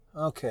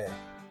Okay.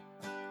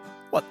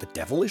 What the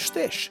devil is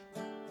this?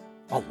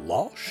 A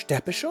lost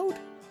episode?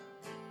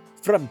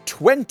 From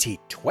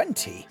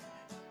 2020?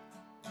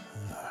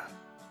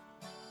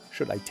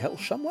 Should I tell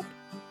someone?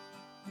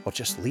 Or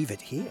just leave it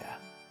here?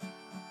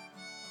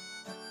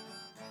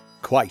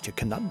 Quite a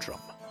conundrum.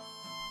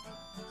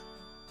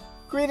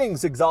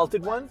 Greetings,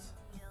 Exalted Ones.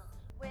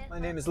 My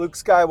name is Luke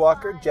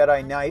Skywalker,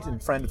 Jedi Knight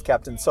and friend of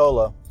Captain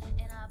Solo.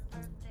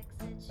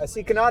 I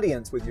seek an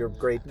audience with your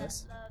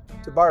greatness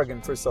to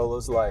bargain for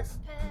Solo's life.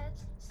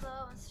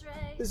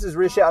 This is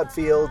Rish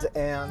Outfield,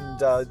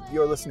 and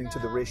you're listening to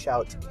the Rish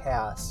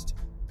Outcast.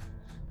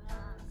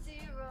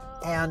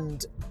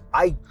 And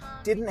I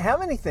didn't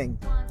have anything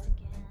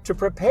to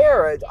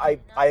prepare.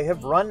 I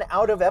have run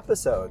out of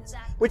episodes,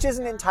 which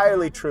isn't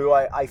entirely true.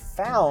 I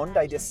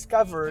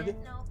discovered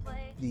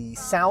the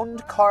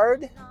sound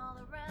card,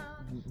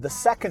 the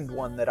second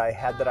one that I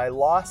had that I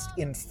lost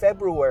in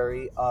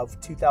February of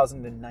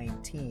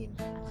 2019.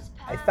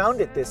 I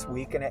found it this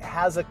week, and it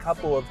has a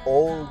couple of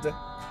old,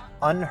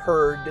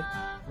 unheard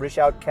Rish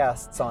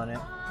Outcasts on it.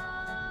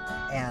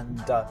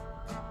 And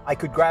I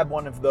could grab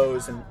one of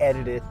those and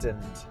edit it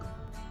and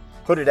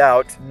put it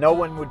out. No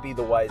one would be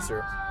the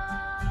wiser.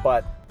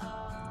 But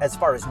as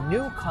far as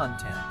new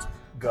content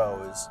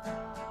goes,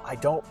 I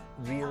don't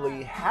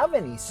really have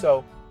any.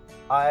 So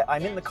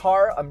I'm in the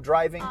car, I'm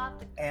driving,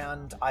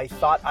 and I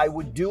thought I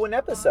would do an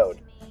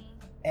episode.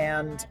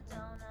 And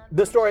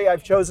the story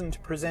I've chosen to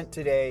present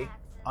today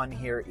on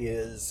here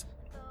is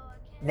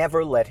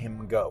Never Let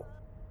Him Go.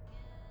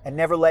 And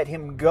Never Let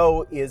Him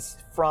Go is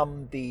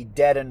from the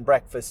Dead and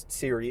Breakfast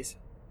series.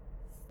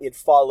 It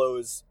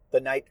follows the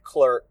night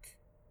clerk,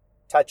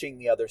 Touching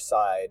the Other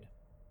Side,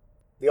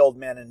 The Old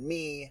Man and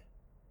Me,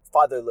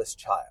 Fatherless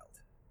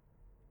Child.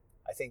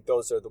 I think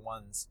those are the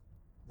ones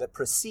that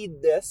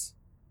precede this.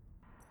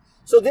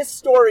 So this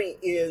story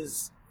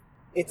it's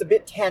a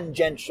bit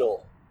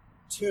tangential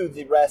to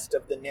the rest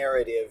of the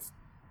narrative.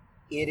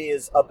 It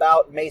is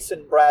about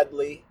Mason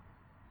Bradley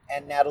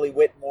and Natalie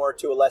Whitmore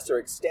to a lesser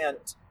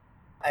extent.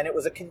 And it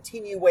was a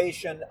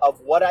continuation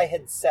of what I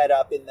had set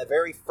up in the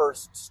very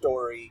first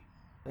story,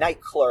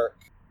 Night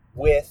Clerk,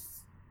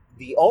 with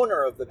the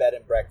owner of the bed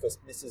and breakfast,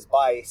 Mrs.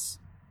 Bice,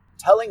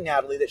 telling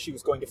Natalie that she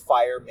was going to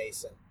fire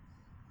Mason.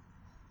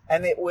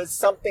 And it was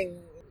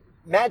something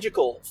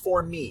magical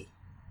for me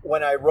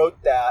when I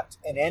wrote that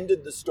and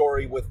ended the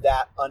story with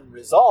that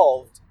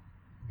unresolved,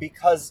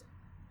 because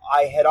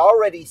I had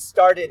already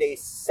started a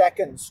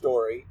second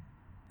story,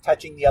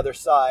 Touching the Other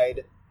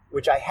Side,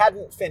 which I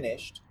hadn't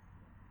finished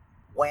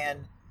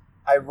when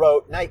I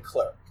wrote Night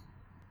Clerk.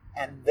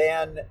 And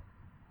then,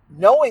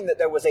 knowing that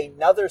there was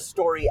another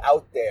story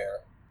out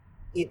there,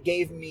 it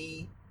gave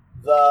me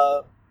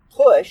the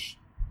push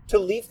to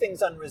leave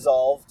things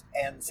unresolved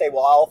and say,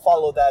 well, I'll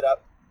follow that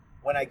up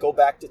when I go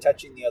back to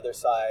Touching the Other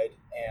Side.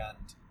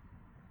 And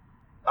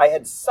I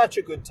had such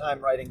a good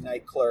time writing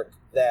Night Clerk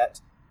that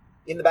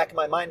in the back of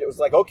my mind, it was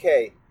like,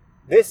 okay,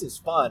 this is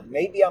fun.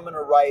 Maybe I'm going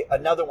to write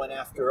another one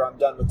after I'm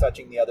done with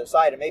Touching the Other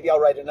Side, and maybe I'll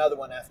write another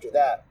one after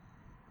that.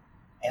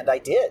 And I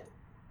did.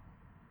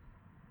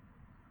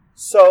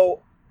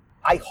 So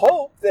I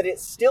hope that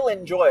it's still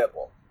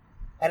enjoyable.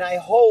 And I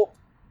hope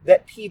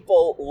that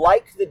people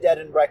like the Dead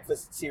and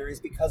Breakfast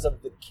series because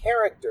of the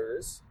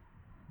characters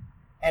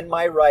and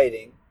my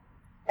writing,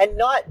 and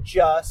not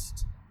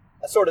just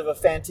a sort of a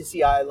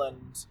Fantasy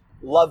Island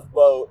love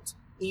boat,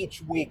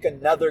 each week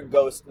another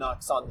ghost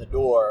knocks on the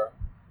door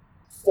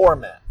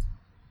format.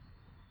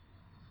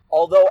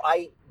 Although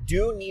I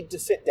do need to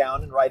sit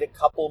down and write a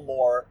couple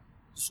more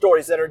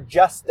stories that are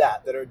just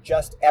that are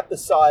just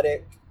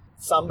episodic.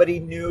 Somebody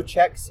new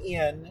checks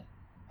in,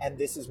 and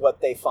this is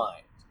what they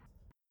find.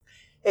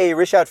 Hey,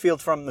 Rish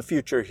Outfield from the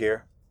future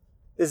here.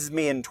 This is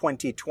me in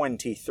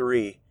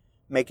 2023,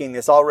 making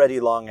this already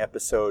long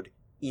episode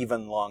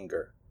even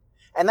longer.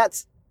 And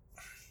that's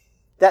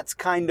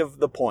kind of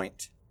the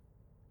point.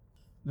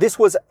 This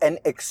was an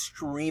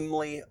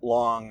extremely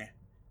long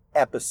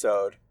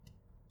episode.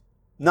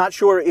 Not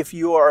sure if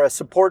you are a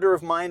supporter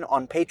of mine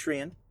on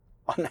Patreon,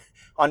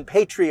 on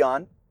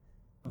Patreon,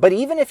 but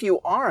even if you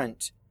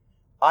aren't,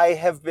 I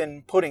have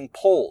been putting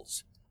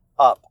polls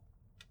up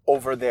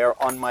over there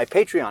on my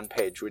Patreon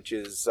page, which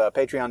is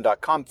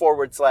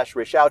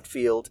patreon.com/Rish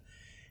Outfield.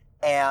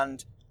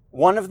 And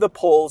one of the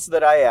polls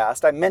that I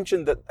asked, I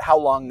mentioned that how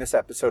long this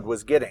episode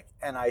was getting.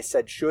 And I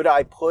said, should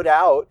I put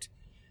out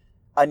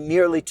a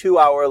nearly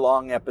 2-hour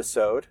long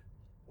episode,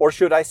 or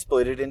should I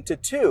split it into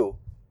two?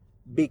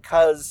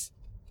 Because,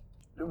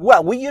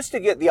 well, we used to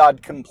get the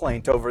odd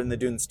complaint over in the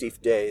Dunesteef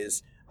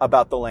days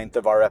about the length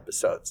of our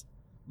episodes.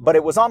 But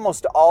it was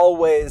almost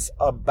always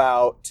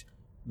about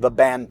the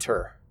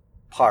banter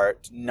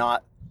part,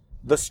 not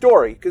the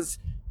story. Because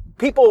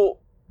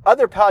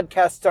other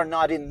podcasts are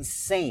not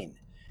insane.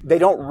 They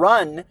don't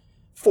run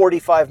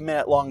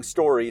 45-minute long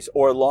stories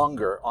or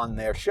longer on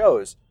their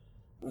shows.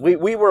 We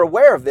were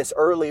aware of this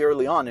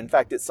early on. In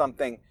fact, it's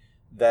something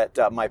that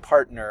my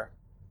partner,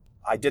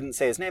 I didn't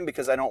say his name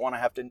because I don't want to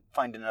have to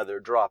find another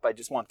drop. I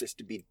just want this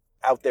to be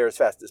out there as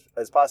fast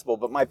as possible.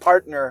 But my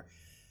partner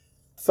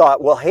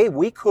thought, well, hey,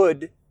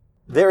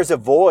 there's a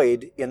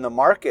void in the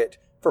market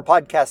for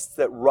podcasts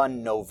that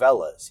run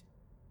novellas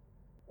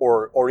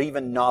or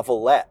even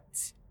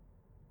novelettes.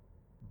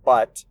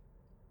 But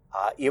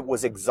it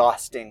was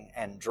exhausting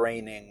and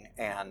draining,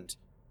 and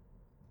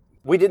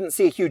we didn't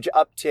see a huge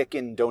uptick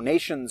in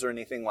donations or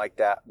anything like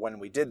that when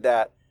we did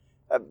that.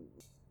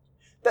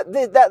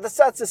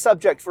 That's a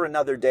subject for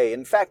another day.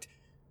 In fact,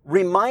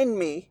 remind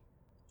me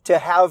to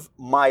have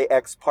my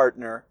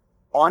ex-partner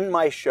on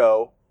my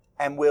show,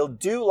 and we'll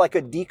do like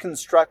a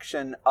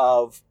deconstruction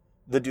of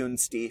the Dune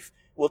Steve.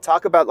 We'll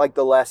talk about like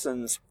the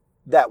lessons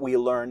that we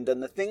learned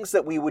and the things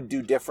that we would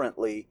do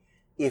differently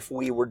if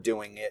we were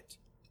doing it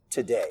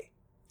today.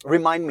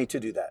 Remind me to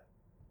do that.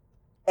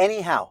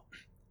 Anyhow,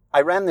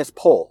 I ran this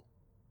poll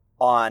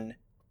on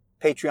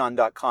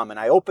patreon.com, and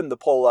I opened the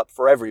poll up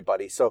for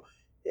everybody. So,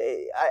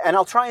 and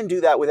I'll try and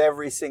do that with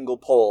every single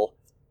poll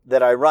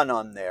that I run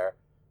on there,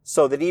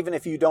 so that even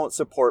if you don't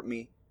support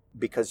me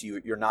because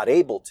you're not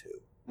able to,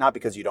 not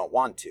because you don't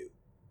want to.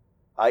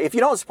 If you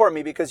don't support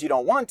me because you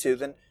don't want to,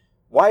 then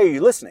why are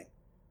you listening?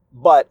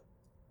 But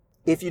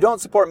if you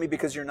don't support me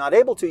because you're not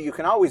able to, you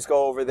can always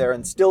go over there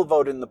and still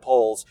vote in the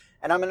polls.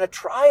 And I'm going to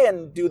try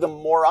and do them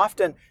more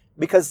often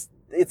because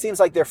it seems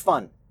like they're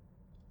fun.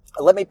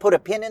 Let me put a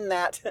pin in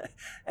that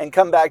and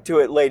come back to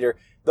it later.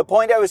 The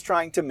point I was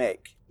trying to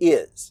make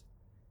is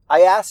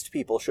I asked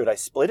people, should I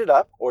split it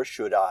up or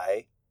should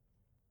I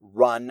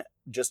run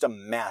just a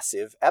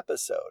massive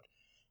episode?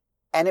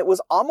 And it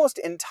was almost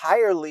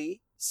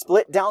entirely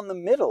split down the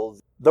middle,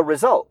 the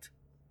result.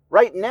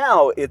 Right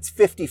now, it's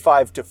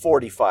 55 to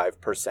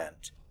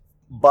 45%.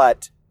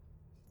 But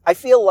I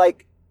feel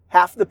like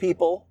half the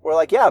people were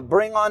like, yeah,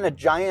 bring on a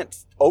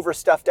giant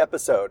overstuffed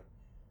episode.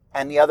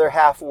 And the other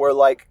half were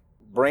like,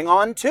 bring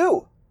on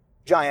 2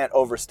 giant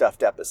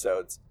overstuffed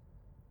episodes.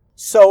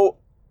 So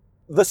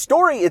the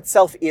story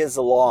itself is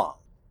long.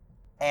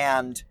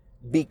 And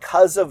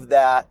because of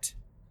that,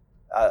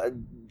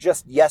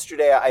 just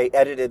yesterday I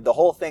edited the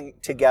whole thing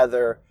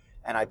together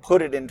and I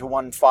put it into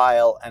one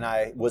file, and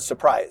I was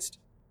surprised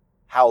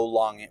how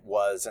long it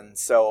was. And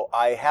so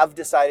I have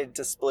decided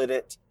to split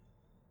it,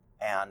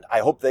 and I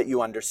hope that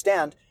you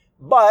understand.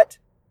 But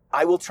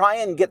I will try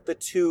and get the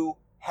 2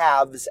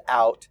 halves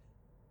out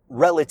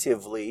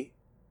relatively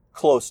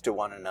close to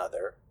one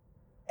another.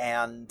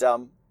 And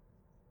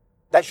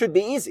that should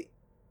be easy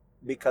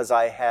because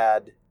I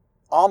had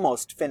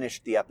almost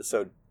finished the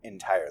episode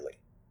entirely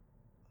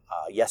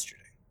yesterday.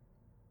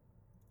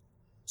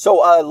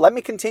 So let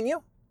me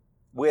continue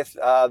with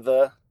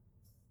the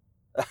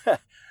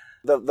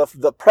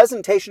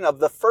presentation of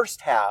the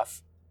first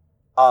half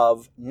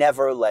of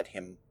Never Let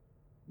Him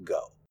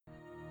Go.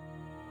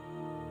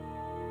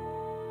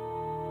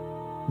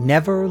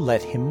 Never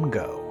Let Him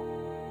Go.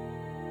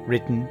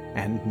 Written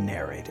and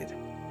narrated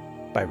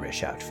by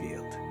Rish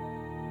Outfield.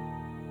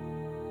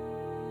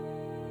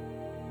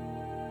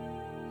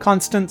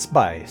 Constance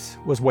Bice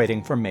was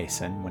waiting for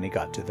Mason when he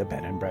got to the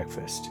bed and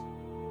breakfast.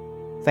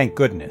 Thank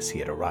goodness he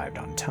had arrived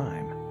on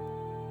time.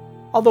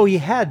 Although he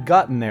had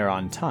gotten there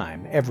on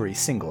time every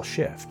single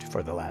shift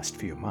for the last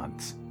few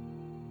months.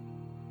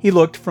 He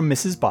looked from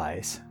Mrs.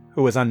 Bice,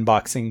 who was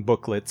unboxing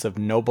booklets of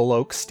Noble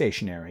Oak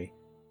stationery,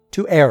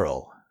 to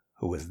Errol,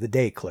 who was the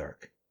day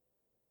clerk.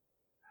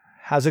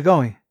 "How's it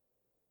going?"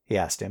 he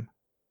asked him.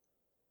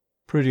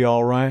 "Pretty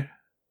all right.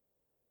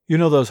 You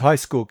know those high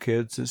school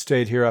kids that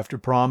stayed here after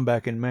prom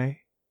back in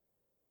May?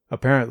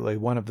 Apparently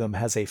one of them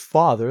has a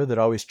father that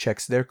always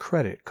checks their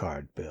credit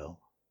card bill."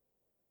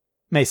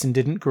 Mason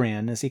didn't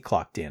grin as he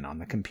clocked in on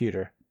the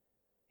computer.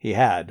 He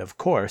had, of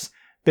course,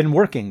 been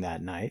working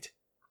that night,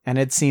 and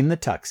had seen the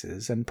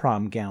tuxes and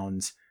prom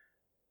gowns.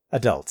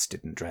 Adults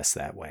didn't dress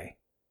that way.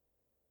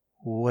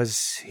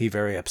 "Was he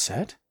very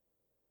upset?"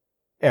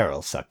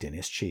 Errol sucked in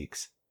his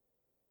cheeks.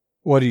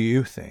 "What do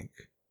you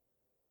think?"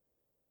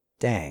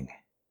 Dang.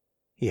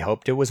 He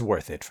hoped it was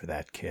worth it for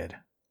that kid.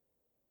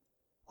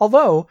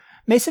 Although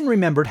Mason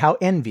remembered how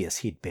envious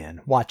he'd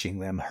been watching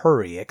them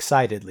hurry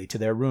excitedly to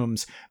their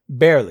rooms,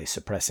 barely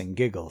suppressing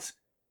giggles.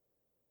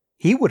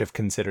 He would have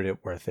considered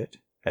it worth it,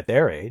 at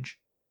their age,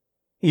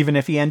 even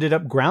if he ended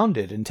up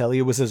grounded until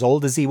he was as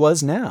old as he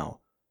was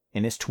now,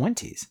 in his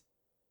 20s.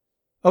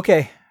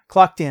 "Okay,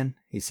 clocked in,"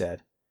 he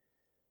said.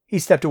 He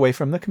stepped away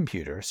from the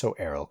computer so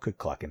Errol could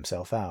clock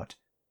himself out.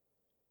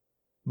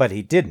 But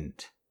he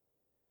didn't.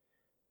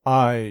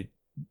 "I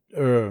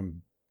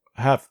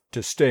have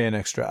to stay an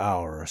extra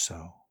hour or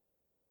so,"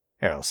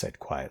 Errol said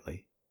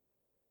quietly.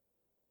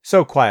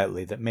 So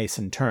quietly that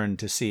Mason turned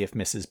to see if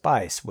Mrs.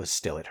 Bice was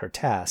still at her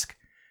task.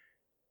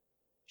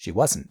 She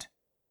wasn't.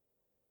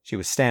 She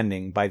was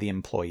standing by the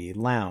employee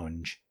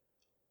lounge,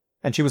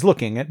 and she was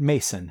looking at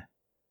Mason.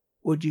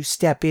 "Would you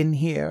step in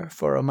here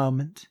for a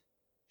moment?"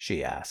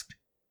 she asked.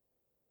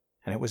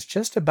 And it was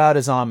just about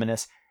as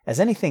ominous as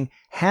anything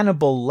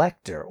Hannibal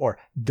Lecter or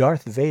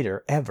Darth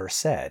Vader ever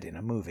said in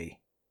a movie.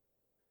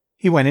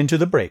 He went into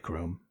the break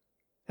room,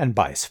 and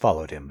Bice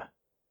followed him.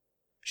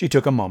 She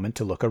took a moment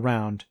to look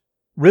around,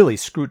 really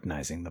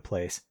scrutinizing the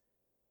place.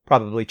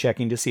 probably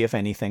checking to see if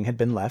anything had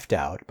been left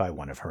out by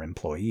one of her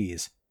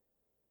employees.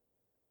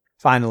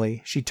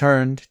 Finally, she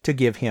turned to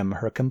give him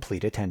her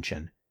complete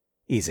attention,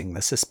 easing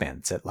the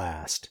suspense at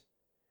last.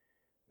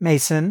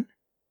 "Mason,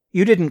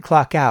 you didn't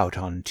clock out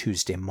on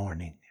Tuesday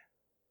morning."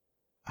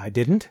 "I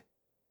didn't?"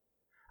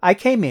 "I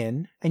came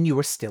in, and you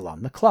were still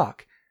on the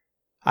clock.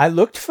 I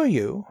looked for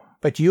you,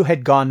 but you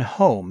had gone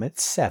home at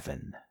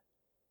 7.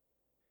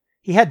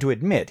 He had to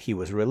admit he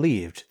was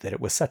relieved that it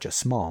was such a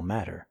small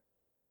matter.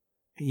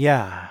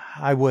 "Yeah,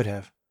 I would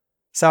have.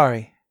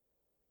 Sorry."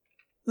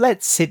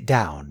 "Let's sit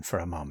down for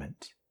a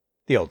moment,"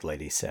 the old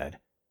lady said,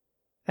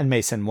 and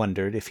Mason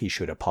wondered if he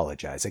should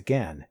apologize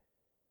again.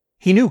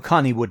 He knew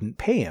Connie wouldn't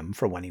pay him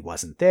for when he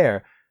wasn't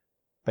there,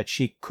 but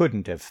she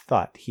couldn't have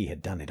thought he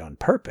had done it on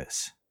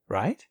purpose,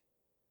 right?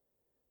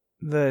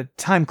 "The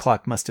time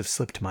clock must have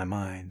slipped my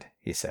mind,"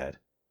 he said.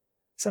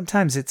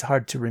 "Sometimes it's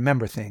hard to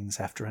remember things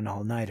after an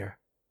all-nighter."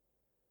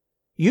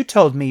 "You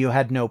told me you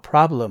had no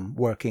problem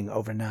working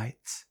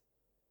overnights."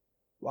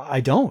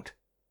 "I don't."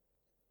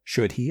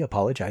 Should he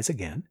apologize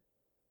again?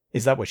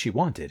 Is that what she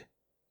wanted?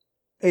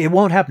 "It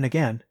won't happen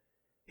again,"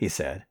 he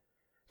said,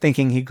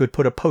 thinking he could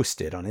put a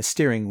post-it on his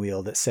steering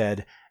wheel that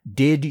said,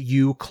 "Did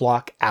you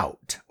clock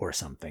out?" or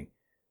something.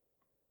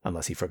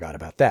 Unless he forgot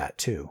about that,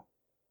 too.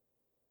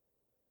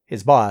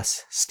 His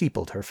boss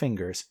steepled her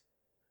fingers,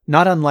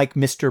 not unlike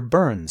Mr.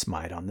 Burns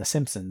might on The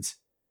Simpsons.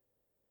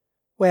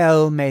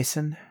 "Well,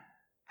 Mason,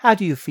 how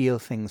do you feel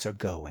things are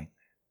going?"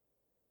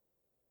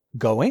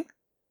 "Going?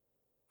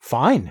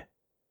 Fine."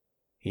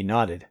 He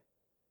nodded.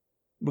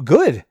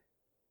 "Good."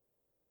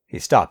 He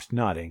stopped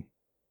nodding.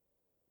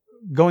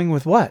 "Going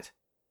with what?"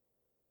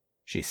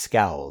 She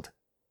scowled.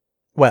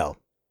 Well,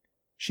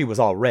 she was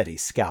already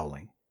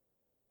scowling,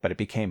 but it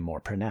became more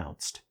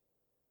pronounced.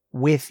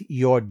 "With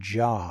your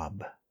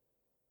job."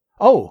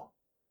 "Oh,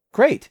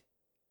 great.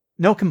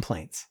 No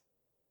complaints."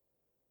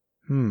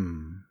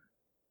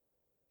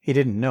 He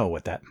didn't know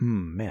what that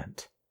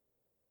meant.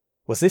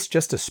 Was this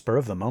just a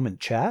spur-of-the-moment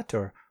chat,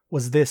 or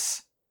was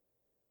this...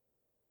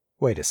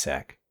 Wait a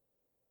sec.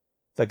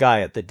 The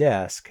guy at the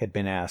desk had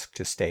been asked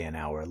to stay an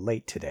hour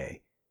late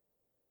today,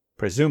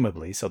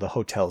 presumably so the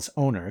hotel's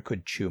owner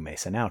could chew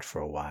Mason out for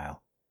a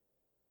while.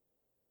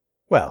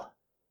 Well,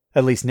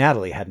 at least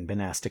Natalie hadn't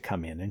been asked to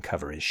come in and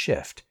cover his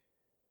shift.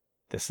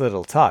 This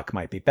little talk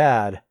might be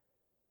bad,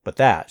 but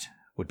that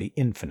would be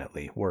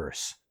infinitely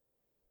worse.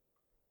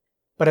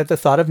 But at the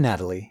thought of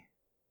Natalie,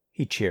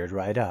 he cheered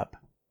right up.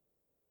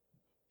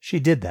 She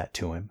did that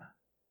to him,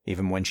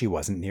 even when she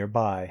wasn't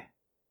nearby,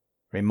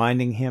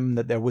 reminding him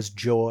that there was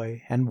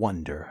joy and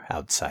wonder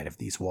outside of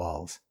these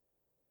walls.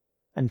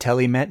 Until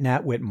he met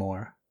Nat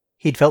Whitmore,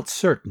 he'd felt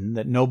certain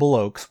that Noble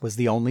Oaks was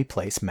the only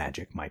place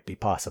magic might be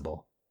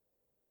possible.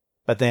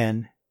 But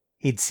then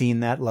he'd seen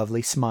that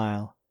lovely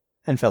smile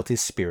and felt his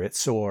spirit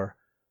soar,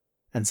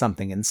 and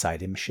something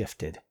inside him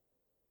shifted.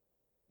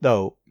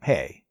 Though,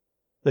 hey,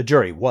 the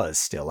jury was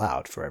still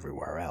out for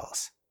everywhere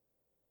else.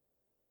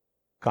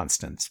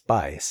 Constance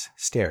Bice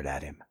stared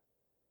at him.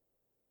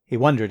 He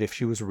wondered if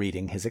she was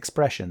reading his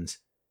expressions.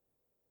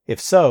 If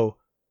so,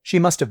 she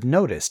must have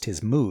noticed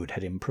his mood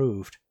had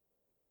improved.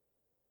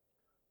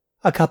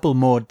 "A couple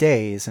more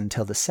days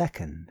until the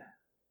 2nd,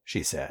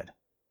 she said,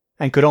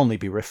 and could only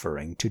be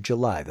referring to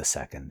July the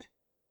 2nd.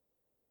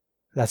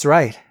 "That's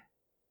right,"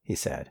 he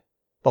said,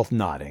 both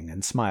nodding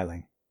and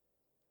smiling.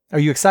 "Are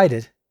you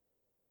excited?"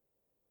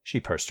 She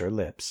pursed her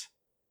lips.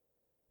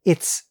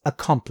 "It's a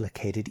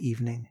complicated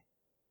evening.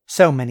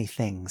 So many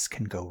things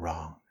can go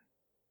wrong."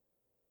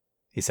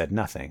 He said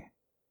nothing.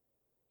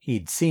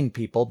 He'd seen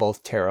people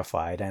both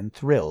terrified and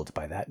thrilled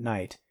by that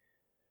night,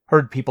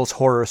 heard people's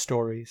horror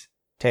stories,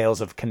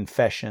 tales of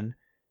confession,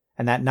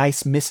 and that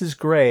nice Mrs.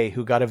 Gray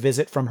who got a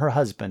visit from her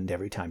husband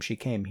every time she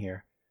came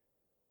here.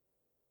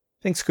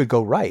 Things could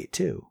go right,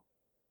 too.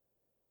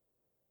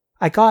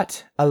 "I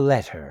got a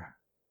letter,"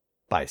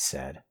 Bice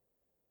said,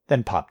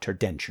 then popped her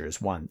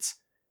dentures once.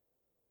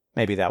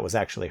 Maybe that was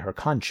actually her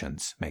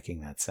conscience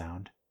making that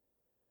sound.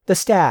 "The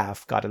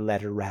staff got a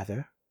letter,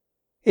 rather.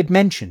 It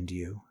mentioned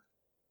you."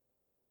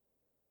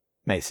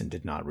 Mason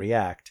did not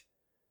react.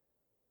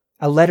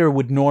 A letter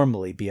would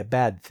normally be a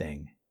bad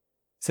thing,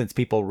 since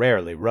people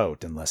rarely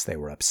wrote unless they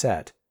were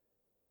upset.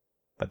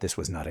 But this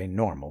was not a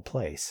normal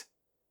place.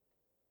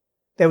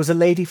 "There was a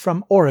lady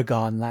from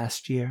Oregon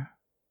last year,"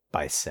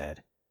 Bice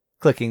said,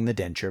 clicking the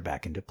denture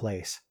back into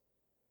place.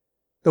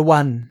 "The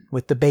one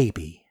with the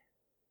baby."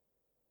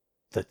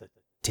 The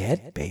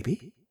dead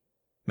baby?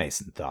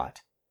 Mason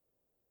thought.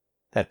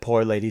 That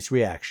poor lady's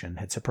reaction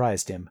had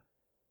surprised him,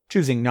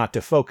 choosing not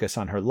to focus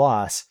on her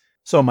loss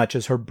so much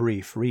as her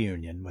brief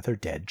reunion with her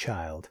dead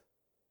child.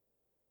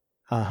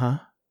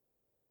 "Uh-huh."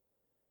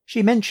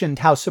 She mentioned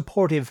how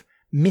supportive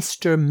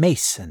Mr.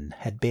 Mason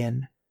had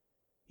been.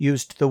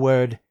 Used the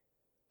word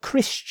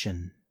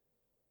Christian.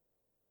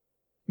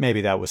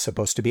 Maybe that was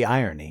supposed to be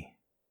irony,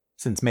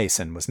 since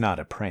Mason was not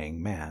a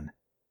praying man.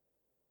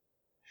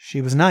 "She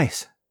was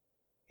nice,"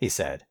 he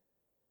said,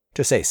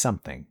 to say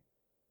something.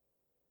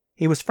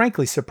 He was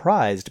frankly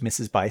surprised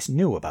Mrs. Bice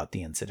knew about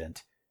the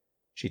incident.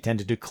 She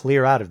tended to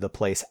clear out of the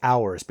place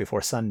hours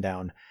before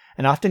sundown,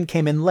 and often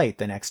came in late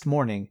the next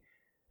morning,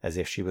 as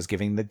if she was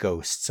giving the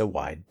ghosts a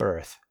wide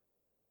berth.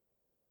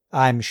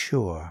 I'm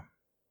sure.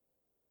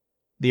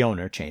 The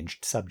owner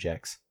changed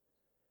subjects.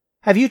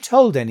 Have you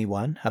told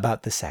anyone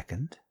about the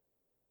second?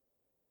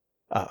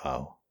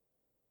 Uh-oh.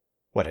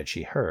 What had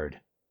she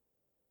heard?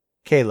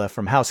 Kayla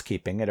from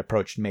housekeeping had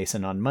approached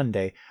Mason on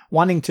Monday,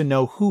 wanting to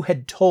know who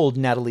had told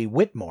Natalie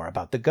Whitmore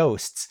about the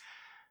ghosts.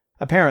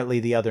 Apparently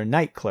the other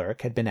night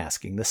clerk had been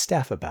asking the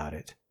staff about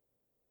it.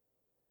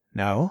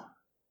 No,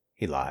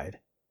 he lied.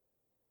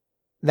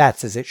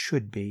 That's as it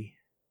should be.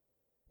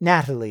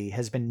 Natalie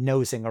has been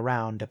nosing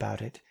around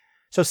about it,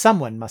 so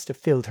someone must have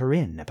filled her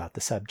in about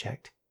the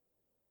subject.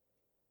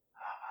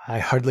 I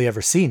hardly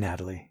ever see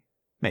Natalie,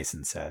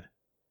 Mason said.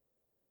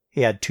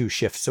 He had 2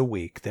 shifts a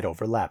week that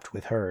overlapped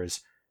with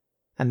hers,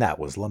 and that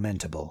was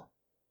lamentable.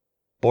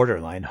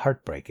 Borderline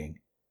heartbreaking.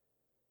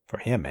 For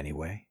him,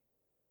 anyway.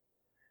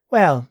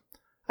 Well,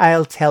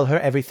 I'll tell her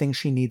everything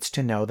she needs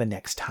to know the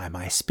next time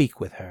I speak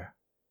with her,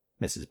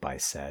 Mrs.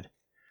 Bice said.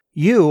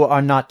 You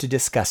are not to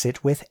discuss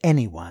it with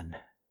anyone,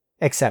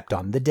 except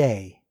on the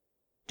day.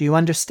 Do you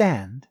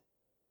understand?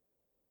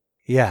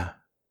 Yeah,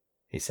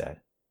 he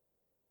said.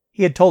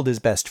 He had told his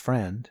best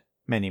friend,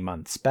 many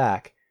months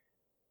back,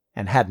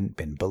 and hadn't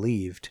been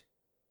believed.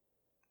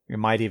 It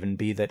might even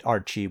be that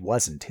Archie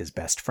wasn't his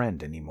best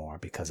friend anymore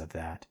because of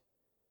that.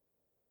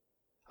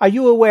 Are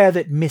you aware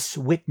that Miss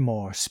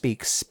Whitmore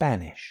speaks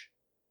Spanish?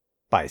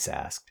 Bice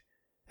asked,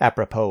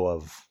 apropos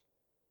of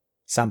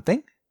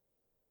something?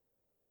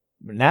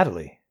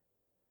 Natalie.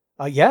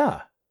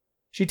 Yeah.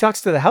 She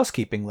talks to the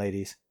housekeeping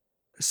ladies.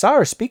 Saw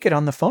her speak it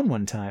on the phone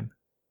one time.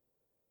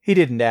 He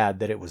didn't add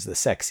that it was the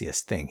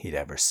sexiest thing he'd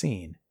ever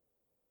seen.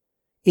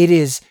 It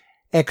is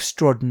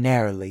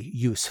extraordinarily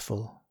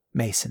useful,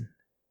 Mason.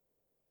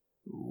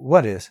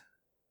 What is?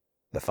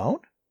 The phone?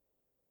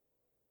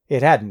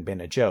 It hadn't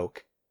been a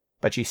joke,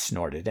 but she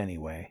snorted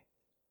anyway.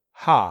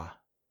 Ha!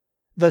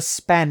 The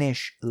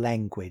Spanish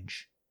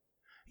language.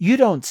 You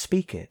don't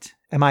speak it,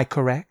 am I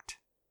correct?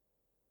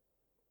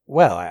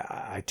 Well,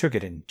 I took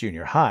it in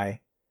junior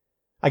high.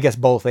 I guess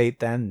both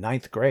 8th and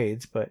 9th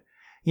grades, but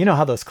you know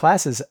how those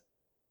classes...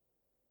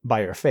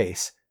 By her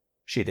face,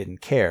 she didn't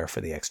care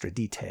for the extra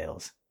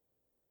details.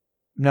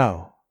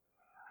 No,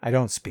 I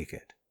don't speak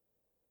it.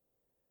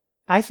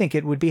 I think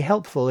it would be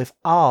helpful if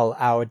all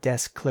our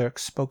desk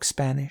clerks spoke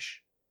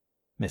Spanish,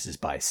 Mrs.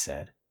 Bice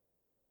said.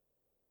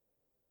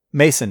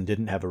 Mason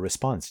didn't have a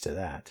response to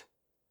that.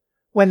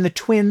 When the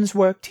twins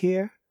worked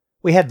here,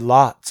 we had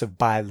lots of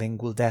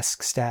bilingual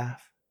desk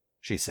staff,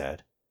 she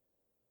said.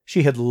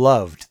 She had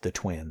loved the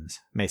twins,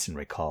 Mason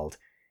recalled,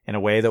 in a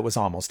way that was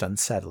almost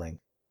unsettling.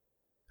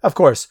 Of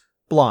course,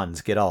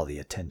 blondes get all the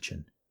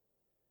attention.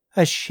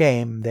 A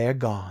shame they're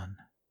gone.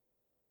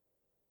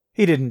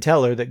 He didn't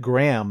tell her that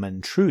Graham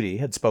and Trudy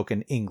had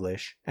spoken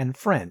English and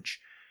French,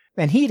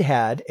 and he'd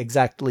had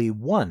exactly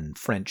 1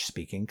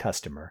 French-speaking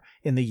customer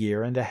in the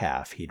year and a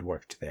half he'd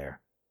worked there.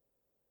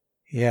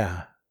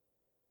 Yeah.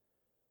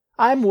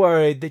 I'm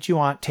worried that you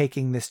aren't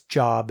taking this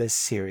job as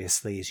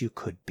seriously as you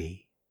could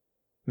be,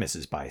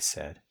 Mrs. Bice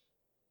said.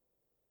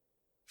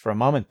 For a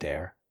moment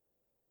there,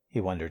 he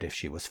wondered if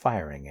she was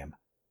firing him.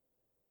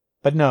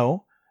 But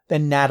no,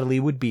 then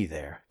Natalie would be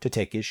there to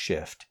take his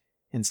shift,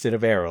 instead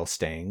of Errol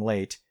staying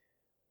late.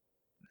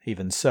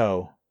 Even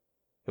so,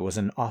 it was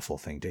an awful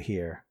thing to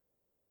hear.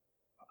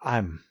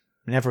 I'm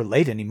never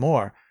late any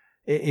more.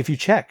 If you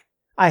check.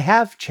 I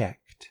have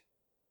checked,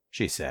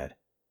 she said,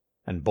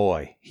 and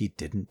boy, he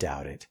didn't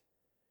doubt it.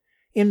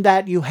 In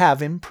that you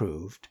have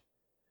improved.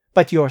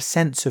 But your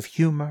sense of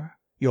humor,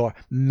 your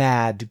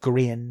mad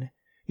grin,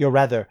 your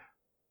rather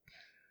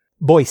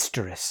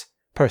boisterous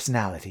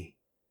personality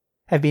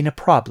have been a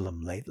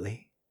problem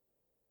lately.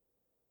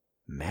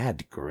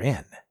 Mad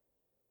grin?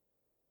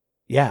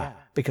 Yeah,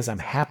 because I'm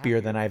happier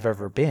than I've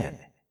ever been,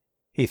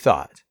 he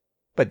thought,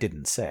 but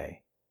didn't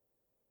say.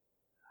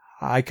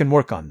 I can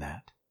work on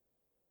that.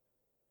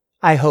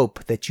 I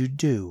hope that you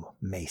do,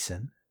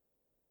 Mason,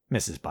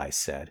 Mrs. Bice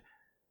said,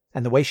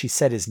 and the way she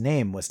said his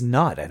name was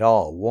not at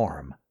all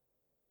warm,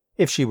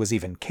 if she was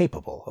even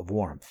capable of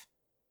warmth.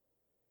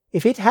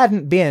 If it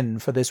hadn't been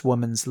for this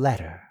woman's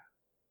letter...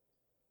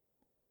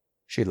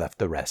 She left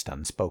the rest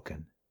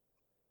unspoken.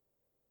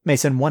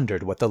 Mason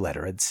wondered what the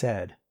letter had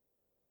said.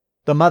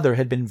 The mother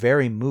had been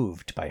very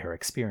moved by her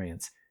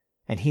experience,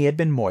 and he had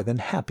been more than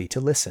happy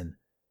to listen.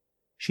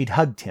 She'd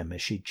hugged him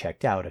as she'd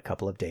checked out a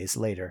couple of days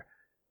later,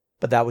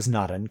 but that was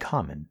not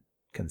uncommon,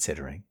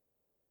 considering.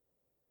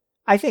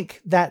 I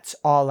think that's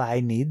all I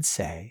need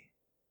say,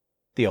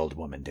 the old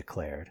woman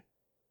declared.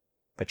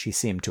 But she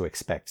seemed to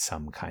expect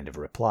some kind of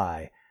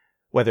reply,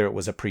 whether it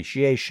was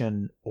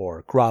appreciation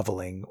or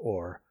groveling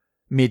or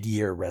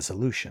mid-year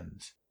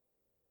resolutions.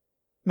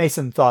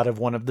 Mason thought of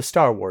one of the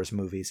Star Wars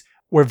movies,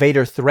 where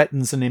Vader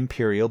threatens an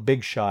Imperial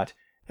big shot,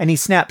 and he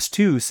snaps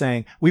to,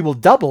 saying, "We will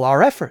double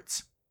our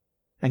efforts,"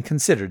 and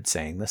considered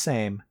saying the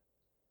same.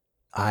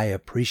 I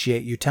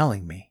appreciate you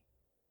telling me,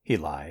 he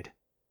lied.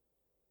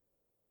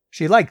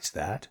 She liked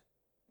that,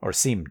 or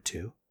seemed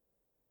to.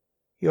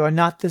 "You're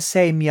not the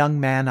same young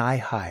man I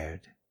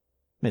hired,"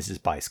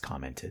 Mrs. Bice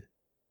commented.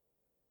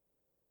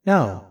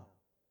 No,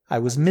 I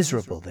was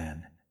miserable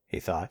then, he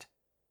thought.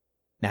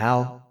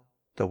 Now,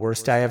 the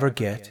worst I ever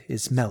get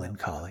is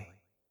melancholy.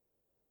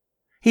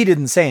 He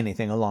didn't say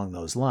anything along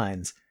those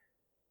lines,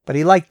 but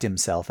he liked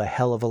himself a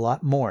hell of a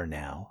lot more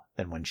now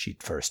than when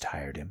she'd first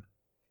hired him.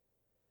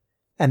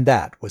 And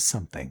that was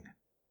something.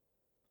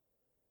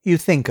 "You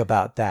think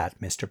about that,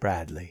 Mr.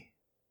 Bradley,"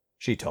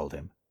 she told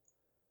him,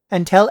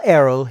 "and tell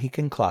Errol he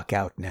can clock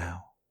out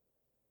now."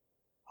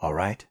 "All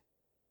right,"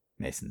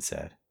 Mason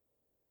said.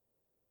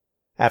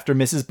 After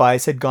Mrs.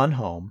 Bice had gone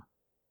home,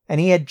 and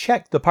he had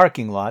checked the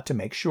parking lot to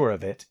make sure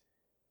of it,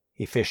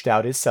 he fished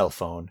out his cell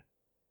phone,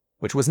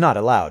 which was not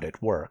allowed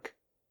at work,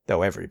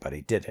 though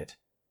everybody did it,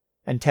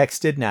 and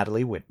texted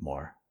Natalie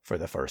Whitmore for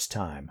the first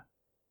time.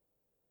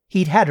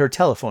 He'd had her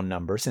telephone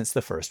number since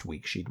the first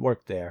week she'd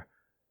worked there.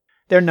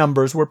 Their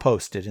numbers were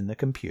posted in the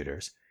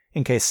computers,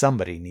 in case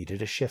somebody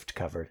needed a shift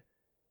covered,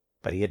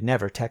 but he had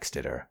never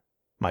texted her,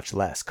 much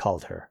less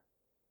called her.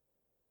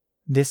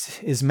 "This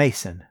is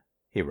Mason,"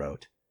 he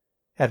wrote,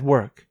 "at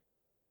work.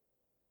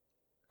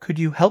 Could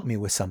you help me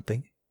with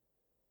something?"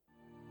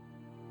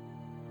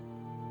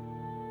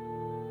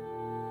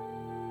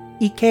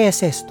 "¿Y qué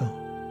es esto?"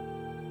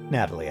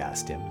 Natalie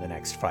asked him the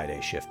next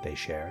Friday shift they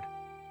shared,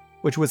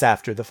 which was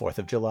after the 4th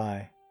of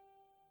July.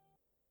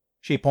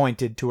 She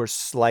pointed to her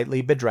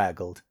slightly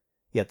bedraggled,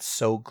 yet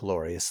so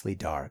gloriously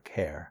dark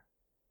hair.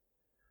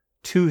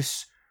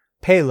 "Tus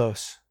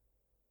pelos,"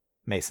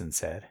 Mason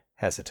said,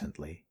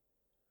 hesitantly.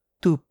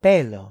 "Tu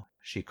pelo,"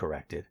 she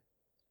corrected.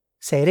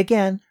 "Say it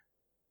again."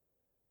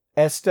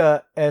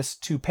 "Esta es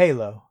tu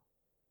pelo,"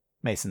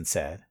 Mason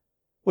said,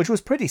 which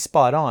was pretty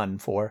spot on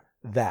for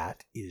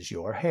 "that is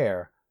your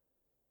hair."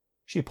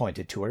 She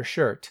pointed to her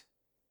shirt.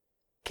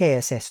 "¿Qué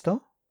es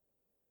esto?"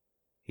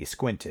 He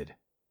squinted,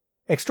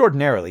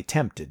 extraordinarily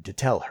tempted to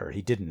tell her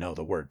he didn't know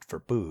the word for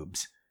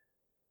boobs.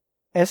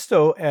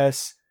 "Esto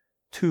es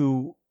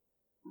tu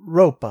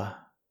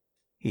ropa,"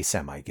 he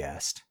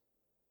semi-guessed.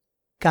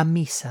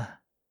 "Camisa,"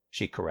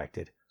 she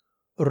corrected.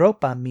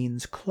 "Ropa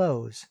means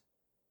clothes."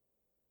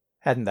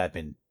 Hadn't that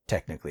been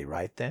technically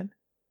right then?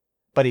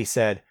 But he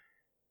said,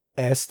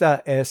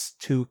 "Esta es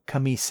tu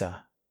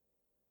camisa,"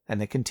 and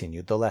they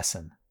continued the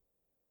lesson.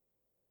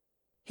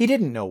 He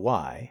didn't know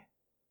why.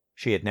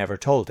 She had never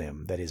told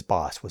him that his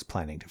boss was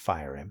planning to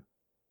fire him.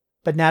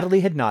 But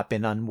Natalie had not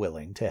been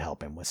unwilling to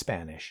help him with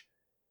Spanish.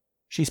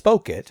 She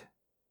spoke it,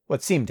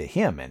 what seemed to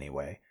him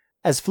anyway,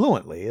 as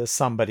fluently as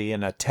somebody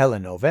in a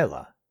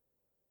telenovela.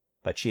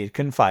 But she had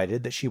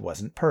confided that she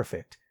wasn't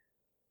perfect,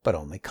 but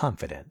only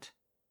confident.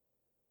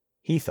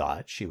 He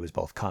thought she was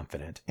both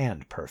confident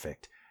and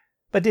perfect,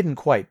 but didn't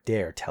quite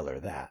dare tell her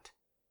that.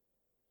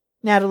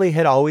 Natalie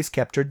had always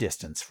kept her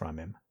distance from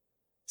him,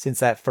 since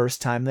that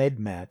first time they'd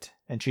met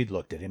and she'd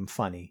looked at him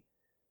funny,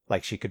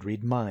 like she could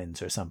read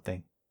minds or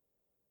something.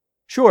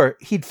 Sure,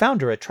 he'd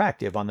found her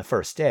attractive on the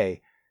first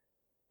day,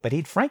 but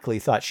he'd frankly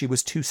thought she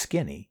was too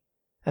skinny,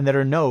 and that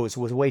her nose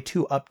was way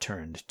too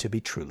upturned to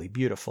be truly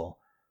beautiful.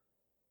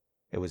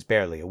 It was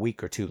barely a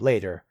week or two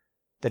later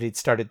that he'd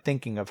started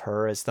thinking of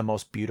her as the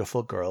most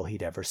beautiful girl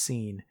he'd ever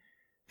seen,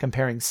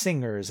 comparing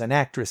singers and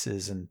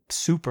actresses and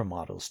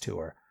supermodels to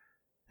her,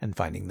 and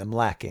finding them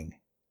lacking.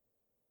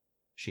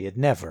 She had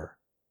never,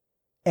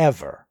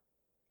 ever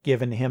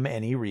given him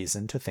any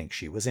reason to think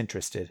she was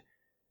interested,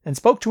 and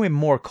spoke to him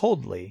more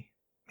coldly,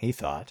 he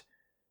thought,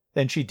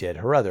 than she did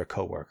her other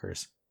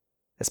co-workers,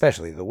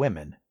 especially the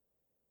women.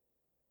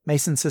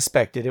 Mason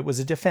suspected it was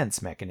a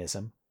defense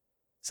mechanism,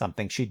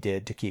 something she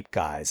did to keep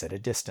guys at a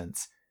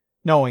distance,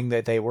 knowing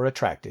that they were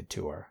attracted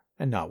to her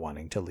and not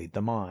wanting to lead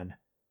them on.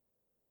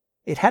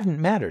 It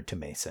hadn't mattered to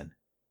Mason.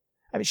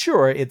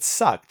 Sure, it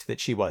sucked that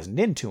she wasn't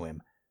into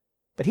him,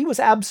 but he was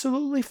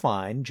absolutely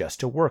fine just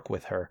to work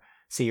with her,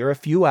 see her a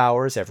few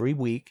hours every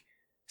week,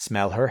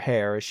 smell her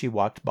hair as she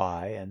walked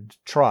by, and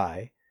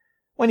try,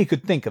 when he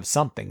could think of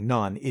something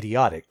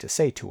non-idiotic to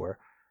say to her,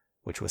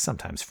 which was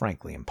sometimes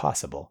frankly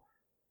impossible,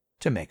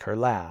 to make her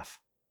laugh.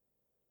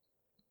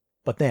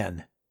 But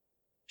then,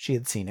 she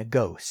had seen a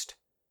ghost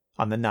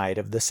on the night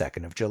of the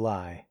 2nd of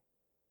July.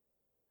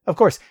 Of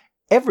course,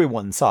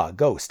 everyone saw a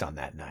ghost on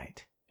that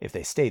night, if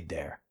they stayed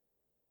there.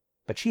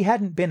 But she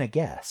hadn't been a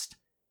guest,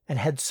 and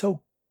had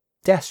so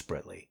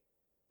desperately,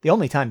 the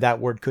only time that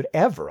word could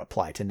ever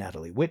apply to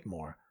Natalie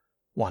Whitmore,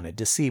 wanted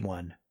to see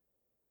one,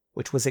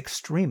 which was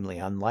extremely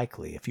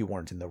unlikely if you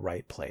weren't in the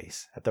right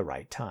place at the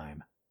right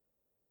time.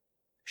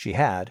 She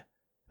had,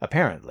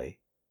 apparently,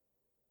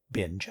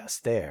 been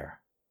just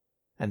there,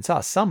 and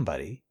saw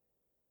somebody.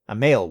 A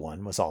male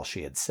one was all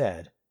she had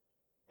said,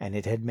 and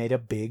it had made a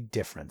big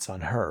difference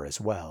on her as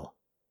well.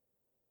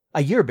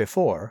 A year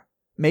before,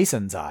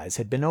 Mason's eyes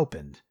had been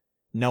opened,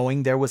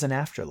 knowing there was an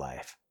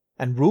afterlife,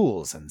 and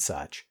rules and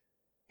such.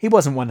 He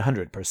wasn't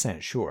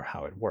 100% sure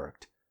how it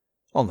worked,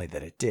 only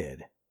that it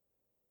did.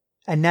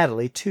 And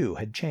Natalie, too,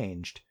 had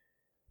changed,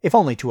 if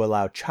only to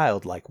allow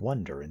childlike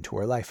wonder into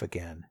her life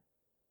again.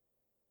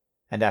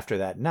 And after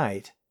that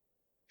night,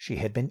 she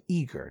had been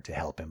eager to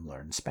help him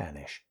learn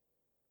Spanish.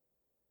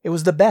 It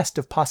was the best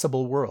of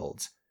possible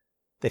worlds,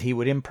 that he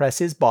would impress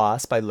his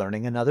boss by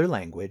learning another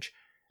language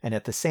and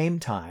at the same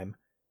time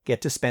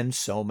get to spend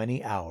so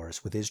many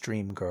hours with his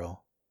dream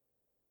girl.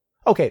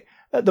 Okay,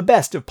 the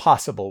best of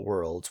possible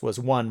worlds was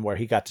one where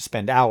he got to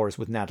spend hours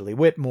with Natalie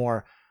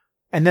Whitmore,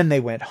 and then they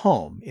went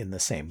home in the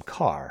same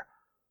car.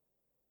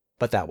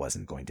 But that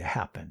wasn't going to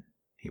happen,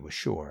 he was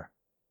sure.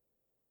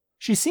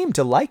 She seemed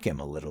to like him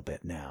a little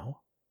bit now,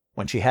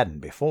 when she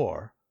hadn't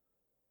before,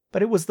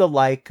 but it was the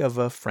like of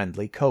a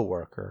friendly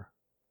coworker,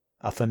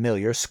 a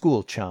familiar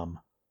school chum,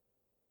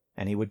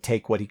 and he would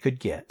take what he could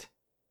get.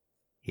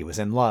 He was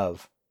in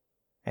love,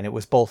 and it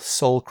was both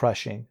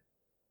soul-crushing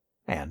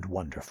and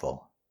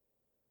wonderful.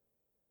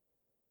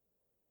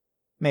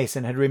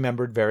 Mason had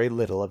remembered very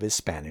little of his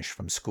Spanish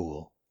from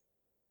school.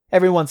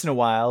 Every once in a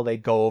while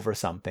they'd go over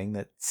something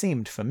that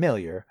seemed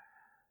familiar,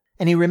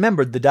 and he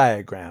remembered the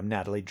diagram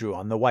Natalie drew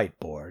on the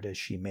whiteboard as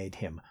she made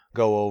him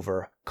go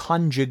over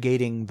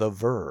conjugating the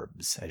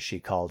verbs, as she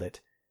called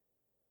it.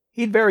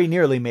 He'd very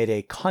nearly made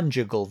a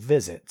conjugal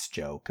visits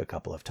joke a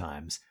couple of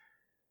times,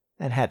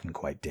 and hadn't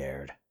quite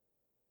dared.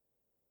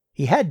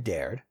 He had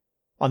dared,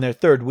 on their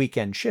third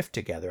weekend shift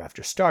together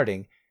after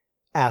starting,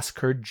 ask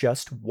her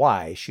just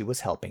why she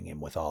was helping him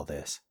with all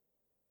this.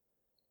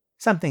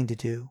 "Something to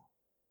do,"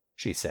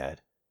 she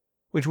said,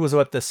 which was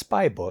what the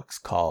spy books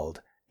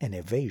called an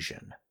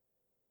evasion.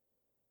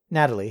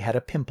 Natalie had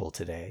a pimple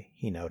today,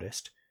 he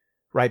noticed,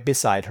 right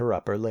beside her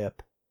upper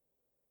lip.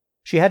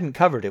 She hadn't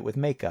covered it with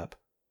makeup,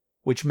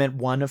 which meant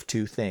one of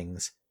two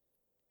things.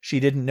 She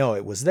didn't know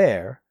it was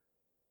there,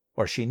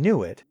 or she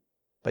knew it,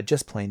 but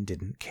just plain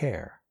didn't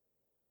care.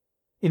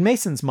 In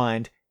Mason's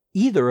mind,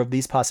 either of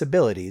these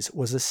possibilities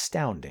was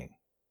astounding.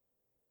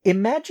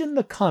 Imagine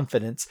the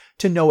confidence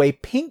to know a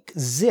pink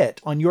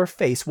zit on your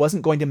face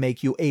wasn't going to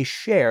make you a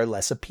share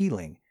less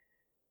appealing.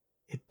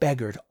 It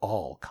beggared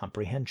all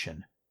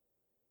comprehension.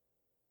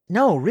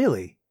 "No,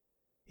 really,"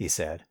 he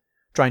said,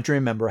 trying to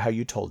remember how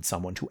you told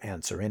someone to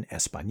answer in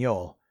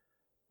Espanol.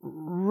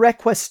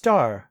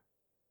 "Requestar."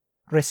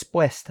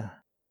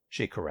 "Respuesta,"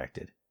 she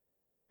corrected,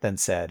 then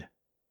said,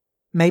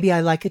 "Maybe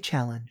I like a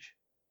challenge."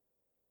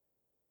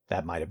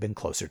 That might have been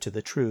closer to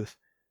the truth,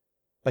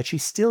 but she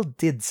still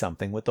did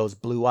something with those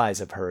blue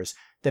eyes of hers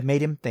that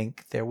made him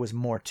think there was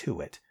more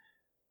to it,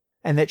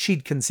 and that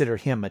she'd consider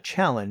him a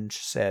challenge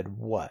said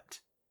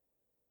what?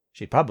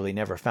 She'd probably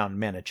never found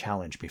men a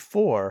challenge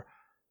before,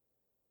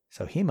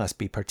 so he must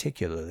be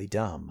particularly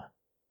dumb.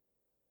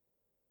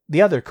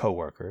 The other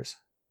co-workers,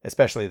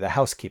 especially the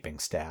housekeeping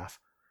staff,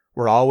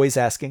 were always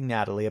asking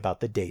Natalie about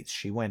the dates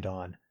she went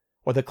on,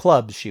 or the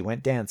clubs she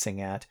went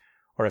dancing at,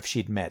 or if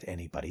she'd met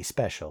anybody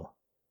special.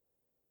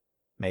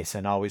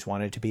 Mason always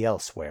wanted to be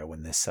elsewhere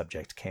when this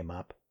subject came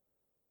up.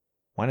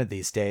 One of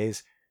these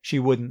days, she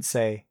wouldn't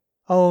say,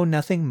 "Oh,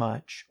 nothing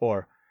much,"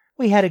 or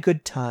 "We had a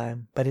good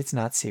time, but it's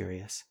not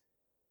serious."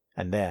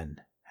 And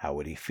then, how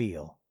would he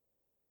feel?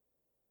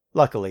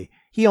 Luckily,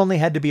 he only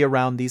had to be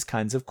around these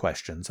kinds of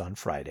questions on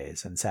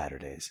Fridays and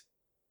Saturdays.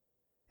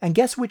 And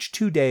guess which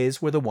 2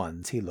 days were the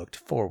ones he looked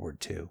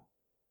forward to?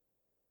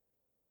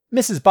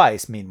 Mrs.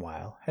 Bice,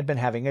 meanwhile, had been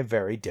having a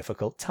very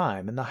difficult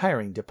time in the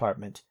hiring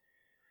department.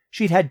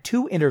 She'd had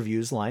 2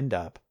 interviews lined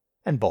up,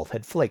 and both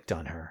had flaked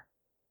on her.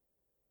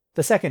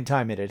 The second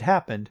time it had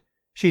happened,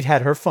 she'd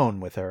had her phone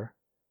with her,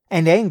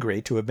 and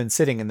angry to have been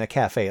sitting in the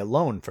cafe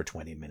alone for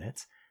 20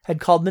 minutes, had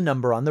called the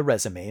number on the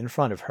resume in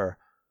front of her,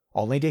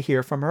 only to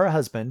hear from her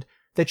husband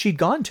that she'd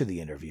gone to the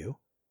interview,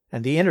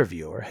 and the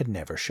interviewer had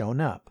never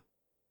shown up.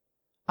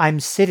 "I'm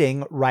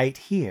sitting right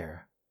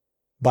here,"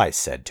 Bice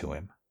said to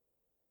him.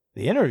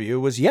 "The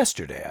interview was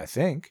yesterday, I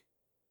think,"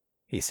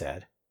 he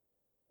said.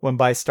 When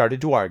Bice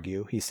started to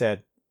argue, he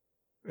said,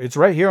 "It's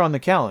right here on the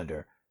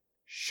calendar.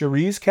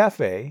 Cherie's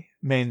Cafe,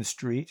 Main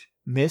Street,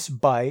 Miss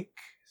Bike,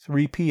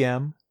 3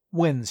 p.m.,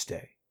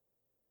 Wednesday."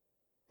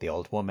 The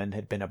old woman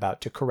had been about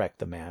to correct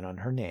the man on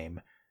her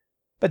name,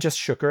 but just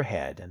shook her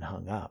head and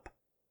hung up.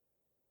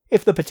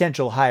 If the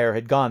potential hire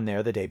had gone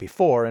there the day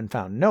before and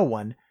found no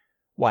one,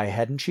 why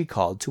hadn't she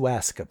called to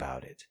ask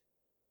about it?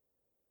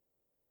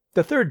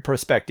 The third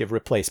prospective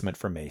replacement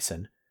for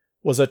Mason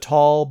was a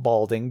tall,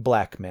 balding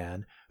black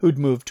man who'd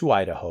moved to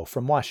Idaho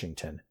from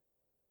Washington.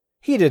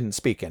 He didn't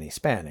speak any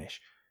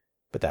Spanish,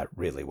 but that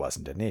really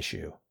wasn't an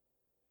issue.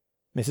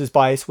 Mrs.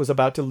 Bice was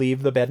about to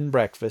leave the bed and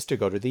breakfast to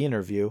go to the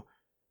interview.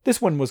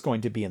 This one was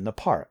going to be in the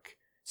park,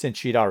 since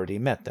she'd already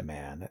met the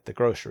man at the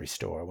grocery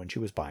store when she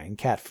was buying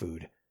cat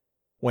food,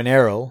 when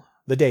Errol,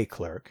 the day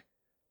clerk,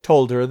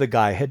 told her the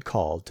guy had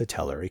called to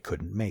tell her he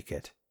couldn't make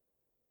it.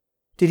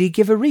 "Did he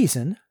give a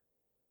reason?"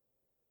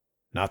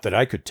 "Not that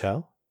I could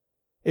tell.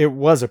 It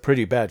was a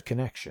pretty bad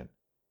connection."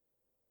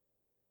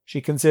 She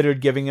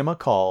considered giving him a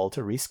call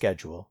to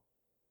reschedule,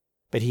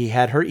 but he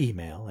had her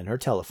email and her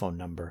telephone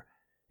number.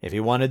 If he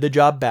wanted the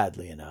job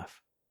badly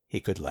enough, he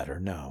could let her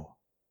know.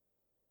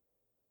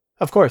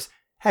 Of course,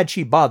 had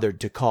she bothered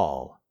to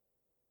call,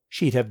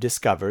 she'd have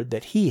discovered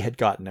that he had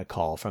gotten a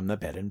call from the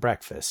bed and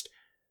breakfast.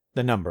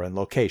 The number and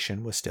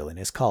location was still in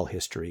his call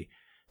history.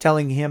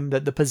 telling him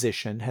that the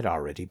position had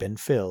already been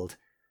filled.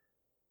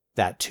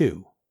 That,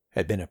 too,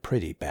 had been a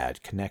pretty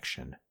bad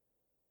connection.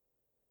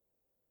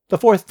 The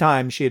fourth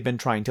time she had been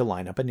trying to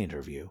line up an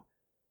interview.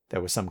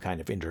 There was some kind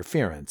of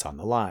interference on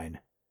the line.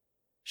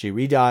 She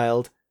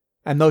redialed,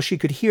 and though she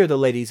could hear the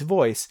lady's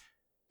voice,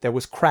 there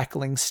was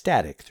crackling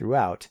static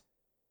throughout.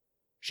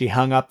 She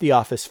hung up the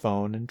office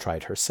phone and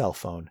tried her cell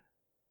phone.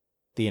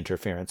 The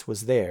interference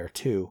was there,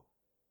 too,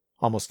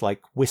 almost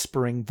like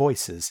whispering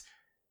voices.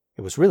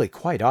 It was really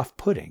quite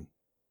off-putting.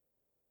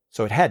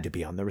 So it had to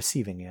be on the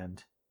receiving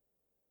end.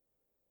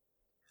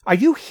 "Are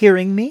you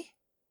hearing me?"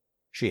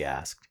 she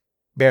asked,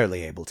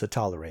 barely able to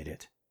tolerate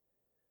it.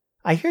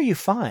 "I hear you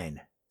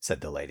fine,"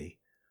 said the lady.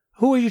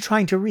 "Who are you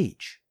trying to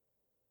reach?"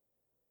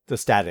 The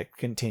static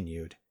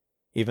continued,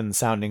 even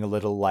sounding a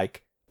little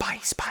like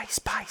 "Bice, bice,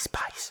 bice,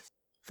 bice,"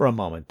 for a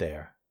moment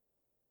there.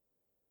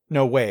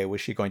 No way was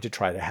she going to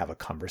try to have a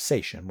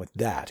conversation with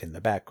that in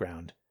the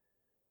background.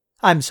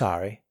 "I'm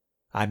sorry.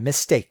 I'm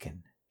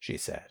mistaken," she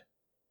said,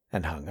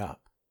 and hung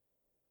up.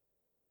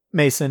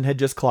 Mason had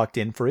just clocked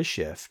in for his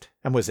shift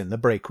and was in the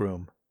break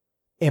room.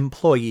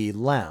 Employee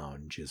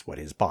lounge is what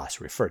his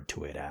boss referred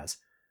to it as,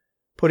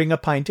 putting a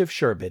pint of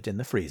sherbet in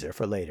the freezer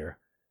for later,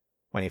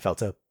 when he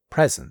felt a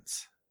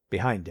presence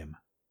behind him.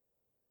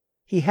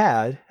 He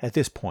had, at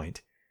this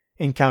point,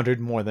 encountered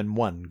more than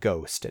one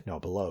ghost at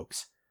Noble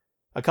Oaks,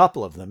 a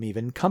couple of them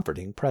even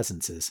comforting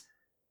presences,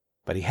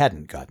 but he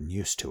hadn't gotten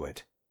used to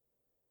it.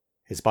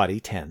 His body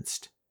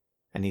tensed,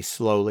 and he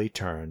slowly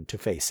turned to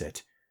face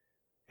it,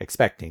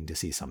 expecting to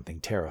see something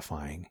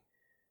terrifying.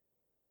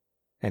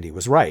 And he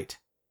was right,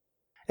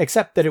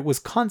 except that it was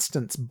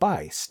Constance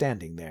Bice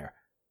standing there,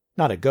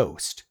 not a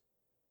ghost.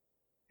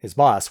 His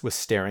boss was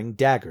staring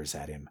daggers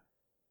at him,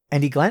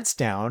 and he glanced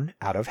down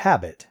out of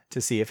habit to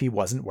see if he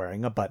wasn't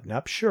wearing a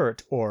button-up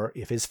shirt or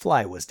if his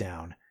fly was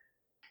down.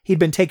 He'd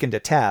been taken to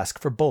task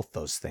for both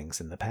those things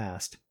in the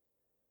past.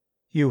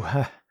 "You,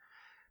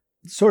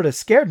 sort of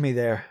scared me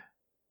there,"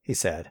 he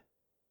said,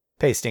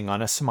 pasting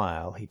on a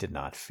smile he did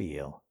not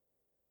feel.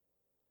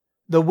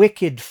 "The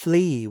wicked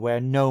flee where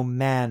no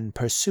man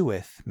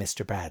pursueth,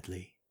 Mr.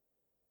 Bradley,"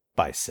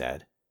 Bice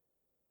said,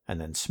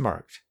 and then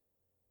smirked,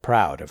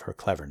 proud of her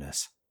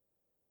cleverness.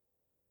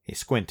 He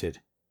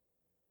squinted,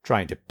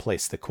 trying to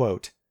place the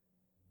quote.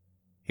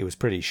 He was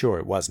pretty sure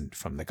it wasn't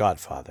from The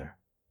Godfather.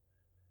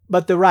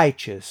 "But the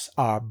righteous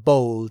are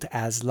bold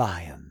as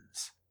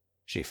lions,"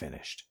 she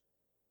finished.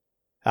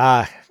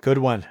 "Ah, good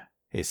one,"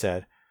 he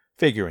said,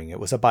 figuring it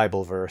was a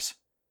Bible verse.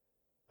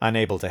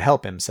 Unable to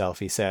help himself,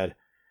 he said,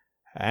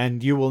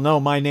 "And you will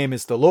know my name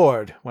is the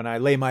Lord when I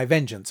lay my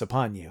vengeance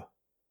upon you."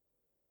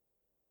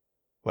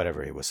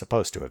 Whatever he was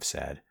supposed to have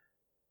said,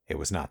 it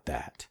was not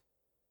that.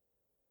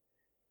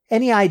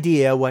 "Any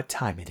idea what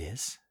time it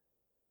is?"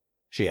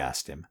 she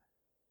asked him,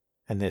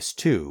 and this,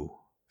 too,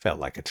 felt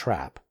like a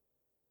trap.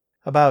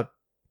 "About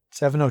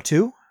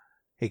 7:02,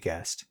 he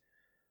guessed,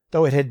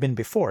 though it had been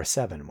before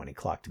 7 when he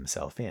clocked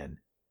himself in.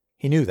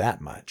 He knew that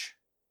much.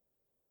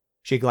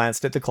 She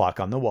glanced at the clock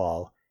on the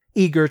wall,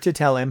 eager to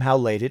tell him how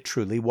late it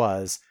truly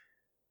was,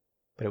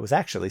 but it was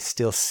actually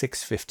still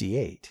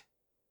 6:58.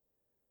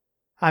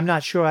 "I'm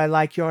not sure I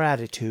like your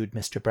attitude,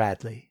 Mr.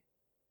 Bradley,"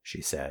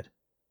 she said.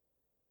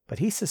 But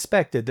he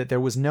suspected that there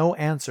was no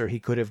answer he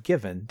could have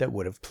given that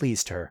would have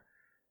pleased her.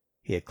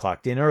 He had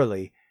clocked in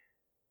early,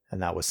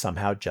 and that was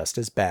somehow just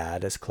as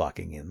bad as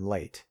clocking in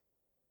late.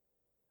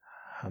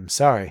 "I'm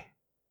sorry,"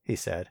 he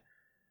said,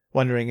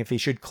 wondering if he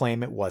should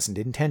claim it wasn't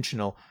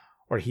intentional,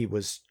 or he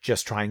was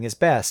just trying his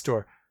best,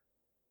 or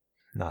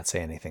not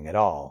say anything at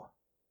all.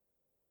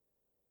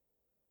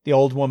 The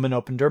old woman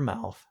opened her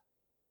mouth,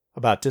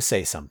 about to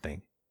say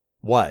something.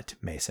 What,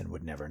 Mason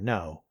would never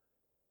know,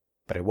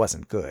 but it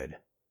wasn't good.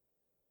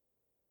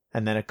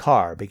 And then a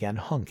car began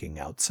honking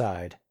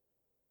outside.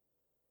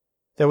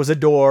 There was a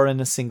door and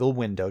a single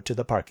window to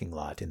the parking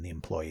lot in the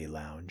employee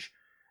lounge,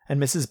 and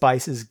Mrs.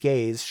 Bice's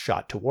gaze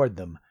shot toward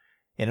them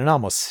in an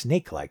almost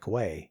snake-like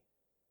way.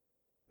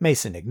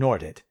 Mason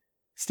ignored it,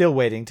 still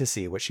waiting to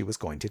see what she was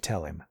going to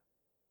tell him.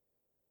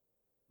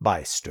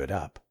 Bice stood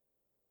up.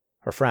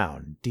 Her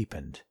frown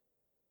deepened.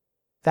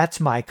 "That's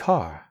my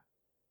car."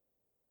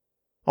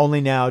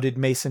 Only now did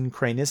Mason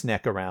crane his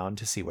neck around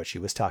to see what she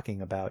was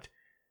talking about.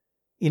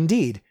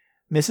 Indeed,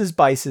 Mrs.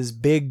 Bice's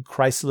big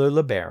Chrysler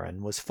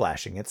LeBaron was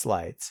flashing its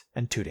lights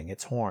and tooting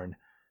its horn,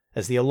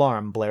 as the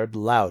alarm blared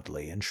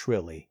loudly and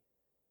shrilly.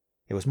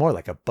 It was more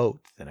like a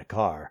boat than a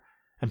car,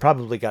 and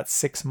probably got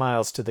 6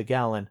 miles to the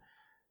gallon,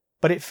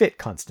 but it fit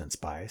Constance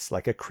Bice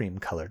like a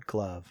cream-colored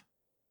glove.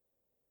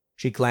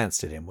 She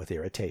glanced at him with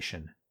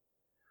irritation.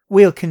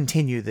 "We'll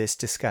continue this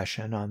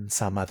discussion on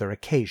some other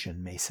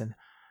occasion, Mason.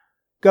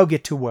 Go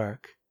get to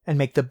work and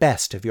make the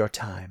best of your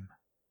time."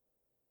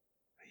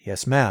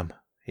 "Yes, ma'am,"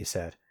 he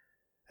said,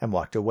 and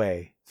walked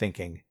away,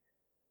 thinking,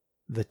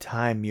 "The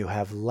time you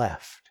have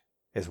left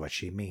is what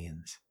she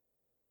means."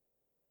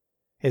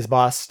 His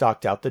boss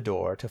stalked out the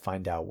door to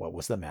find out what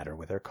was the matter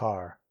with her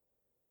car.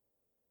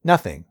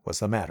 Nothing was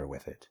the matter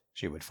with it,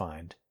 she would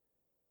find.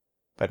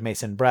 But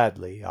Mason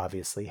Bradley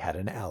obviously had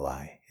an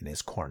ally in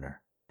his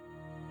corner.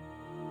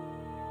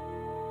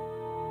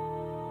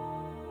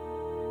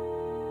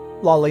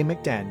 Lolly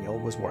McDaniel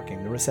was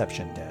working the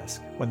reception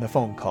desk when the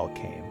phone call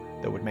came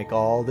that would make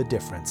all the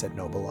difference at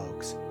Noble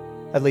Oaks,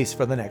 at least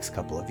for the next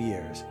couple of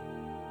years.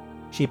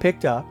 She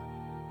picked up,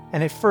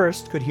 and at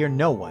first could hear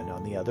no one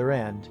on the other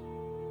end,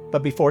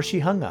 but before she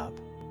hung up,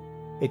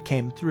 it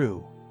came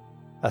through,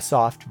 a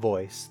soft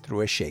voice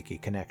through a shaky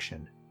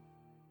connection.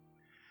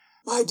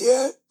 My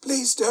dear,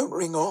 please don't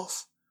ring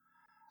off.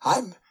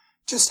 I'm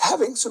just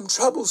having some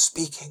trouble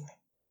speaking.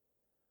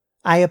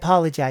 I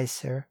apologize,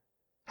 sir.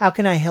 How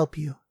can I help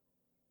you?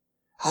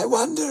 I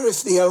wonder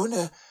if the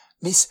owner,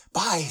 Miss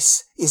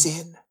Bice, is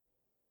in.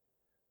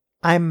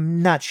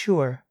 I'm not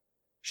sure,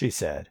 she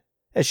said,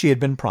 as she had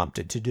been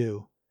prompted to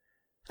do.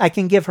 I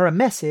can give her a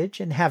message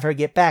and have her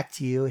get back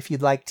to you if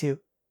you'd like to.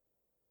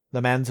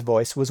 The man's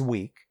voice was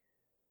weak,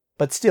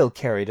 but still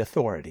carried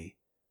authority,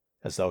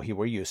 as though he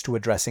were used to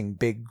addressing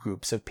big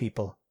groups of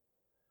people.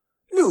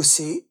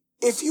 Lucy,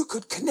 if you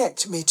could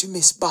connect me to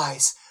Miss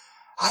Bice,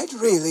 I'd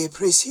really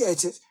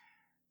appreciate it.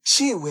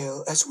 She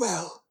will as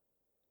well.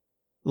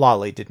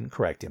 Lolly didn't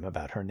correct him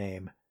about her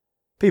name.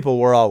 People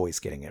were always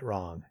getting it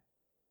wrong.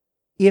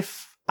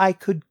 If I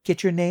could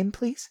get your name,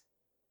 please?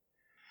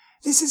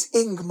 This is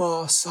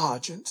Ingmar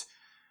Sargent.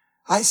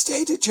 I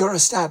stayed at your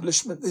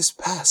establishment this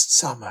past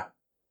summer.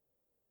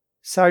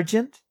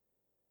 Sergeant?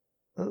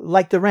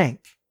 Like the rank?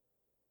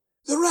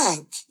 The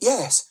rank,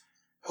 yes.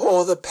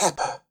 Or the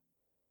pepper.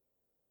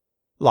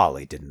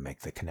 Lolly didn't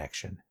make the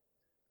connection.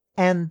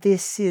 And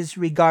this is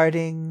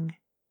regarding...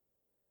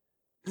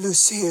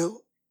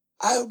 Lucille,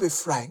 I'll be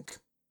frank.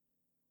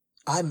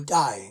 I'm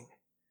dying.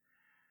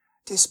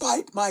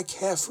 Despite my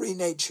carefree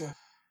nature,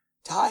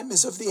 time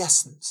is of the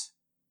essence.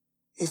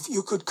 If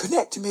you could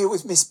connect me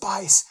with Miss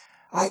Bice,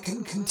 I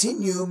can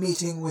continue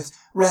meeting with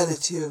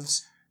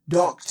relatives,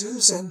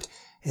 doctors, and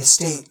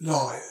estate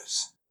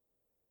lawyers.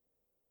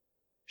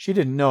 She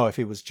didn't know if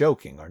he was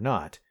joking or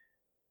not,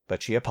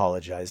 but she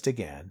apologized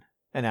again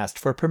and asked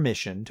for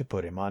permission to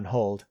put him on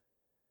hold.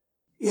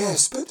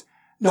 Yes, but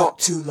not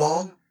too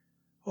long,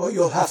 or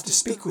you'll have to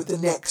speak with the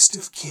next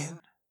of kin.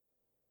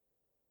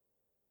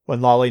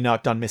 When Lolly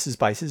knocked on Mrs.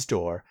 Bice's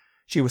door,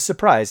 she was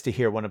surprised to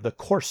hear one of the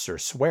coarser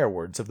swear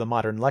words of the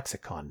modern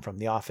lexicon from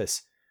the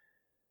office.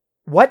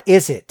 "What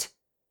is it?"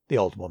 the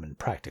old woman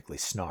practically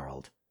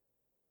snarled.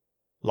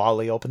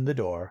 Lolly opened the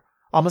door,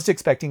 almost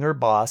expecting her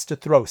boss to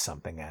throw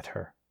something at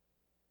her.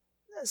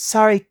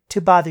 "Sorry to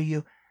bother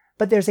you,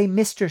 but there's a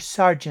Mr.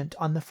 Sargent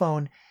on the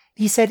phone.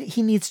 He said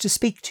he needs to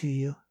speak to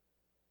you."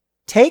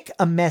 "Take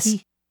a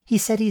message." He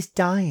said he's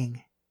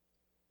dying,"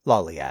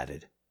 Lolly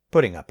added,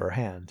 putting up her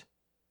hand.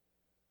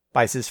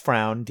 Bice's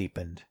frown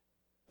deepened,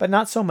 but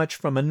not so much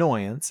from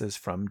annoyance as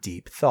from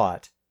deep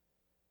thought.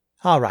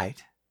 "All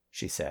right,"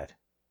 she said,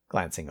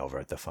 glancing over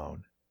at the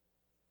phone.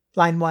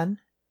 "Line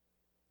 1?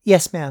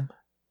 Yes, ma'am."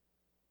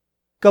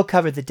 "Go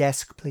cover the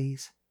desk,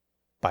 please,"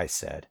 Bice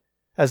said,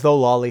 as though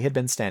Lolly had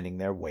been standing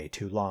there way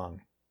too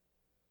long.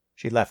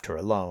 She left her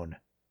alone,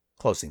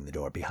 closing the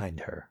door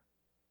behind her.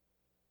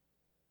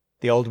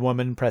 The old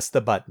woman pressed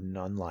the button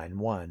on line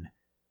 1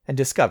 and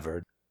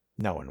discovered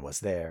no one was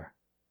there.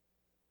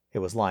 It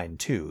was line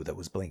 2 that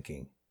was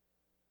blinking.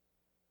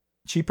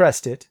 She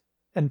pressed it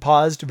and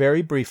paused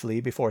very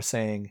briefly before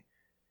saying,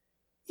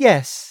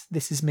 "Yes,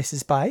 this is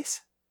Mrs.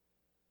 Bice."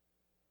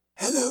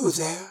 Hello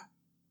there.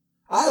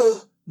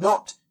 I'll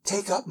not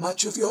take up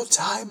much of your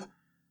time.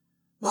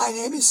 My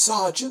name is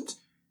Sargent,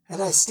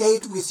 and I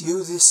stayed with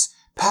you this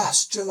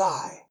past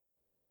July.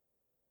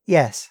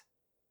 "Yes."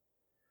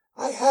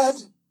 I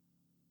had,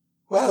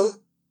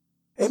 well,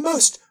 a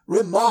most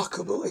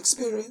remarkable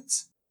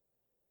experience.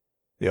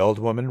 The old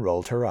woman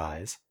rolled her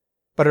eyes,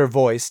 but her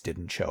voice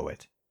didn't show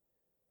it.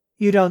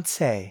 "You don't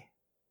say."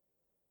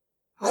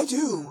 I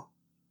do.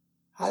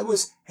 I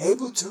was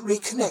able to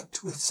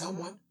reconnect with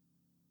someone.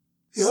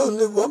 The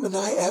only woman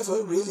I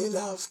ever really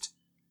loved.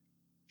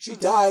 She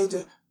died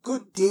a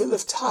good deal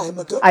of time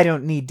ago. "I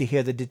don't need to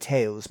hear the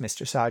details,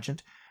 Mr.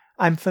 Sargent.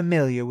 I'm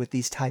familiar with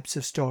these types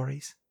of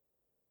stories."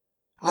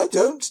 I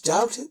don't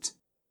doubt it,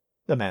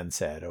 the man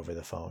said over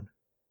the phone.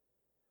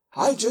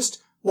 I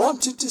just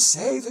wanted to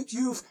say that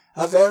you've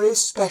a very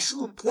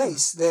special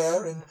place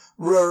there in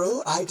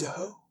rural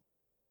Idaho.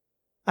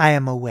 "I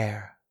am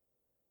aware."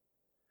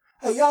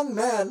 A young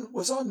man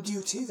was on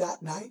duty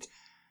that night,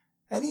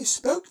 and he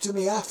spoke to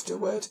me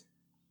afterward.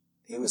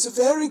 He was a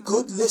very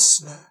good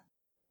listener.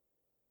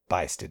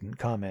 Bice didn't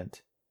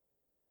comment.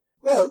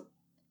 Well,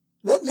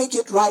 let me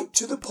get right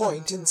to the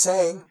point in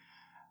saying,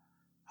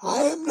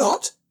 I am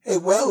not a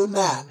well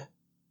man.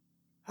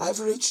 I've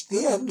reached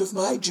the end of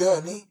my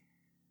journey,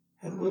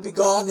 and will be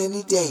gone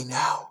any day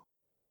now.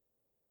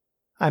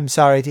 "I'm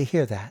sorry to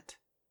hear that,"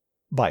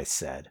 Bice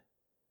said,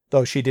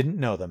 though she didn't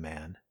know the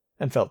man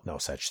and felt no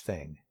such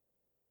thing.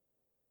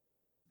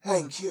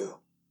 Thank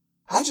you.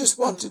 I just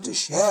wanted to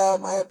share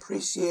my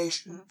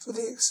appreciation for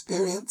the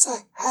experience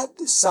I had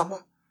this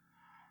summer,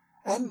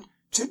 and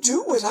to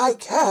do what I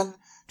can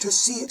to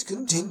see it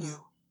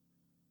continue.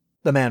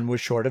 The man was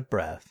short of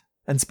breath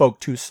and spoke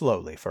too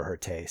slowly for her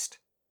taste.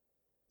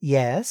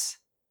 "Yes?"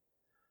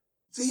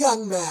 The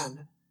young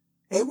man,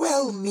 A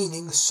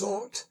well-meaning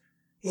sort,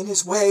 in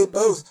his way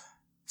both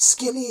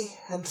skinny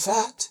and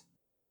fat.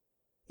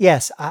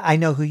 Yes, I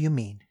know who you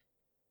mean.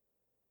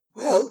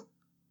 Well,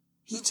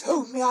 he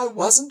told me I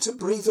wasn't to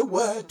breathe a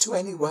word to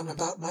anyone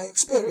about my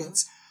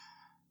experience.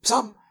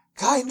 Some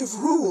kind of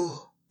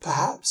rule,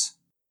 perhaps.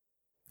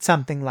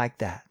 Something like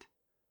that.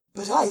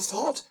 But I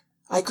thought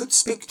I could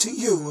speak to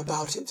you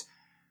about it,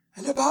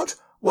 and about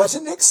what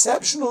an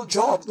exceptional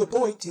job the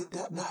boy did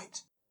that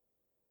night.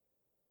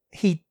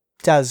 He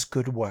does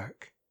good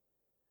work,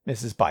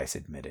 Mrs. Bice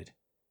admitted,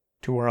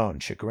 to her own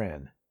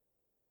chagrin.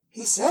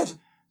 He said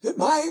that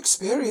my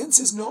experience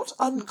is not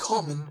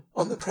uncommon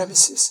on the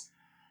premises,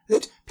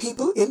 that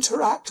people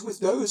interact with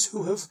those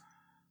who have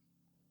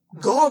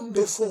gone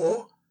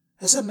before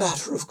as a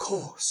matter of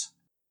course.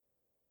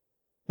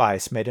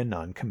 Bice made a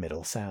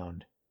non-committal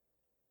sound.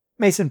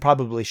 Mason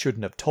probably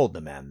shouldn't have told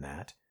the man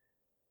that.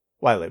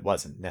 While it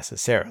wasn't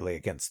necessarily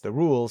against the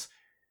rules,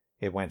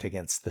 it went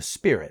against the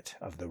spirit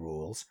of the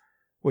rules,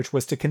 which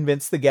was to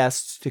convince the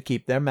guests to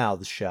keep their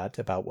mouths shut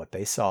about what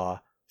they saw,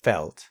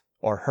 felt,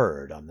 or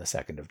heard on the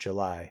 2nd of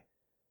July.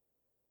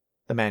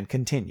 The man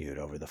continued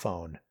over the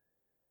phone.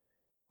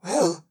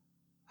 Well,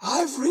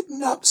 I've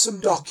written up some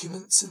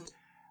documents, and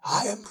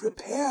I am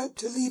prepared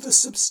to leave a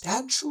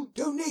substantial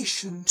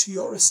donation to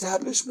your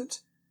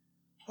establishment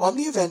on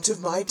the event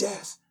of my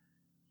death.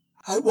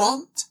 I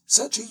want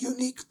such a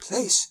unique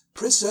place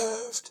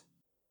preserved.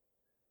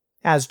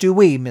 As do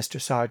we, Mr.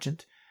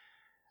 Sergeant.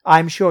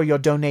 I'm sure your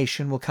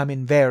donation will come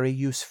in very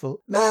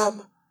useful.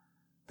 Ma'am,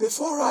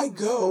 before I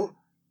go,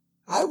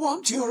 I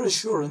want your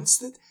assurance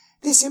that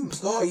this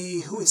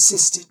employee who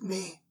assisted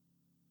me...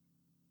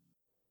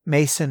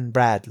 Mason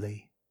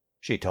Bradley,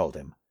 she told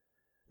him,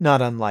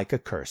 not unlike a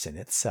curse in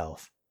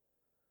itself.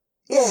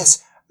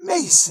 Yes,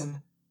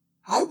 Mason.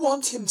 I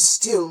want him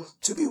still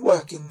to be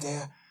working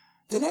there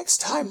the next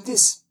time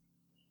this,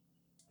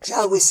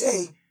 shall we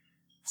say,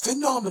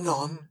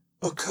 phenomenon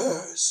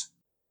occurs.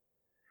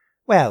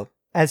 Well,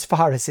 as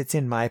far as it's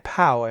in my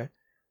power,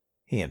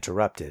 he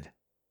interrupted.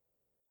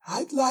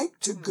 I'd like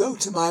to go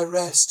to my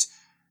rest,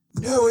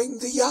 knowing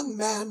the young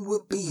man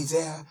will be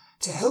there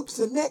to help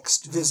the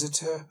next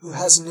visitor who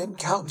has an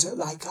encounter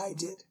like I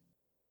did.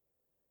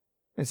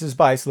 Mrs.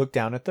 Bice looked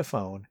down at the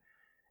phone,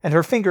 and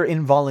her finger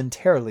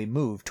involuntarily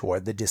moved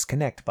toward the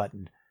disconnect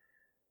button.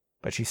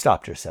 But she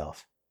stopped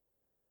herself.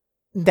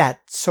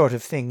 That sort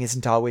of thing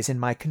isn't always in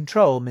my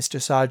control,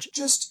 Mr. Sarge.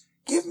 Just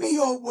give me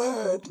your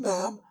word,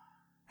 ma'am,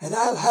 and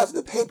I'll have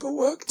the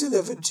paperwork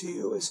delivered to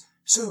you as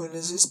soon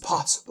as is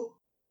possible.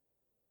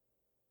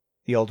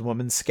 The old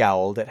woman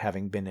scowled at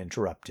having been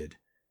interrupted.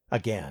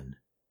 Again.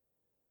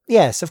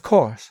 Yes, of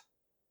course.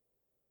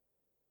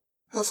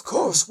 Of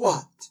course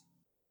what?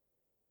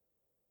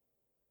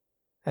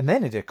 And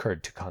then it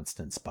occurred to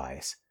Constance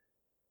Bice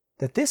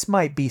that this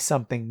might be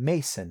something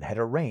Mason had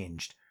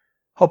arranged,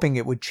 hoping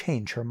it would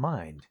change her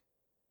mind.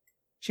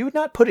 She would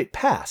not put it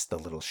past the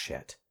little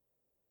shit.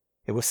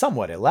 It was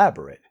somewhat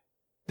elaborate,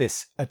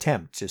 this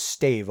attempt to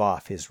stave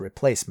off his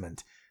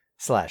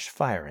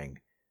replacement/firing.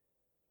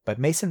 But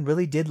Mason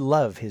really did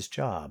love his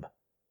job.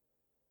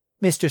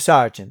 Mr.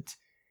 Sergeant,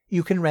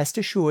 you can rest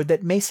assured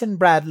that Mason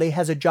Bradley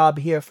has a job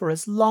here for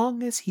as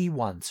long as he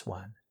wants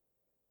one.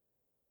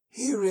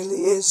 He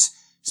really is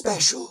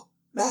special,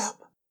 ma'am,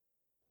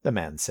 the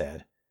man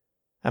said,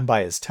 and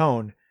by his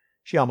tone,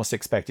 she almost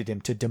expected him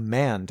to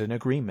demand an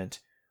agreement,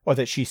 or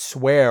that she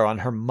swear on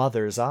her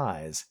mother's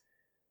eyes.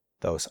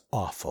 Those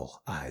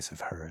awful eyes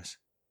of hers.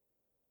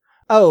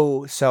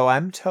 Oh, so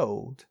I'm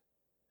told.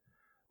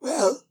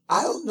 Well,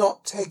 I'll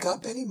not take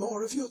up any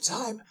more of your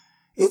time.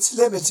 It's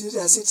limited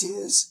as it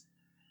is.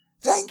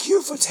 Thank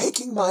you for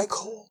taking my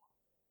call.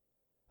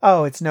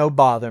 Oh, it's no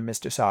bother,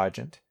 Mr.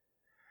 Sergeant.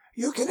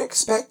 You can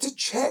expect a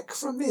check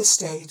from the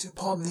estate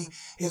upon the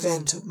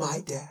event of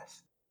my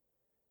death.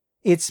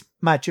 It's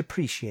much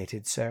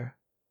appreciated, sir.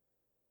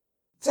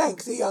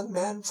 Thank the young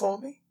man for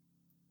me,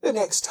 the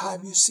next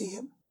time you see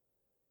him.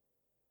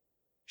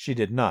 She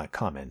did not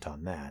comment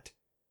on that.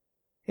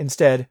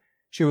 Instead,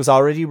 she was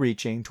already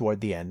reaching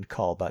toward the end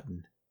call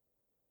button.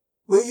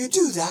 Will you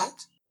do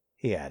that?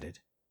 He added.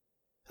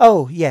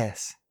 Oh,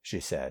 yes, she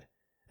said,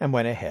 and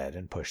went ahead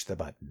and pushed the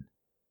button.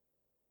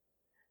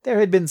 There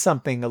had been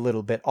something a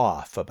little bit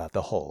off about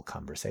the whole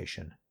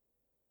conversation.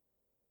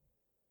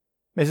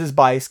 Mrs.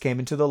 Bice came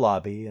into the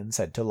lobby and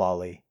said to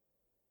Lolly,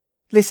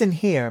 Listen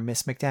here,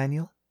 Miss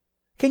McDaniel.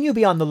 Can you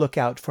be on the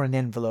lookout for an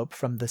envelope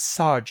from the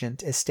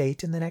Sargent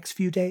estate in the next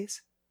few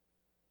days?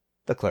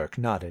 The clerk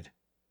nodded.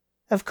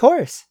 Of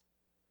course.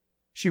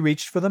 She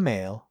reached for the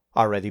mail,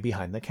 already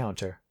behind the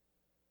counter.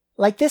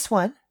 Like this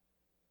one?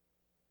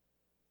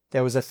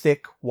 There was a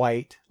thick,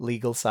 white,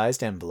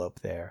 legal-sized envelope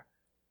there,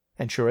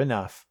 and sure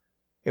enough,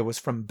 it was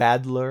from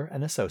Badler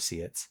and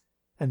Associates,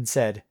 and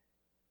said,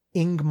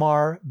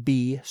 Ingmar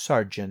B.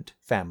 Sargent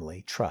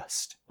Family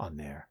Trust on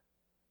there.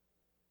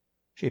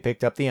 She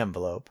picked up the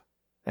envelope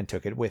and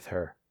took it with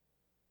her.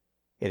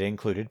 It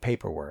included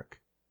paperwork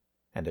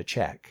and a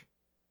check.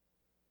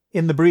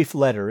 In the brief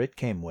letter it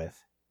came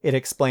with, It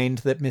explained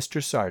that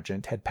Mr.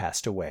 Sargent had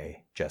passed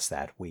away just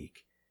that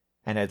week,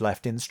 and had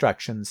left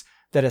instructions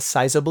that a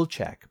sizable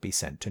check be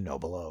sent to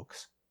Noble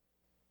Oaks.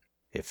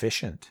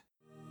 Efficient.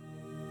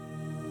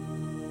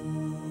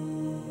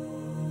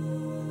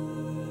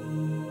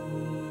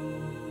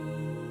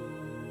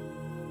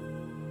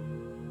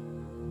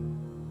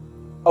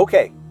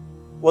 Okay,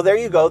 well, there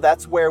you go.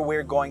 That's where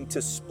we're going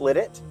to split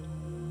it.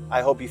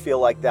 I hope you feel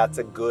like that's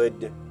a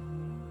good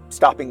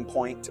stopping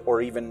point,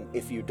 or even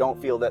if you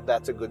don't feel that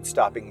that's a good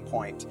stopping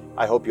point,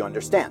 I hope you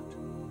understand.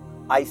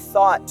 I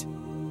thought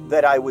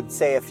that I would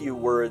say a few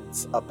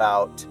words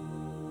about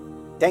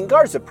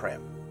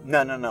Dangarzaprim.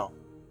 No.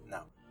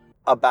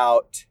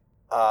 About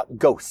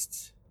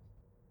ghosts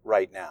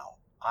right now.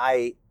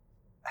 I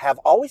have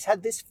always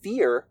had this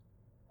fear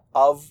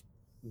of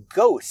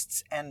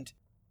ghosts, and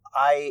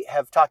I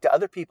have talked to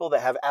other people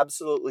that have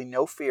absolutely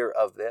no fear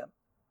of them.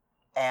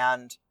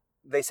 And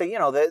they say,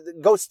 the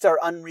ghosts are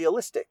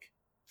unrealistic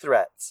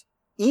threats.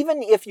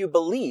 Even if you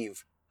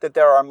believe that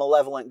there are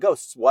malevolent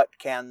ghosts, what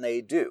can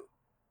they do?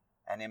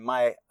 And in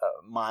my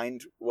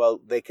mind, well,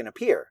 they can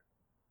appear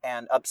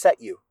and upset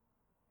you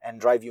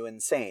and drive you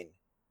insane.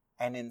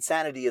 And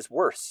insanity is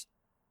worse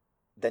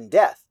than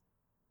death.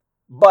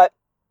 But,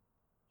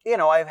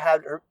 I've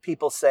had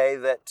people say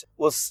that,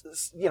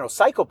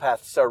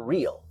 psychopaths are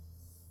real.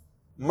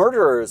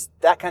 Murderers,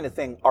 that kind of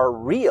thing, are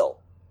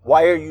real.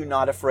 Why are you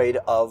not afraid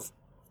of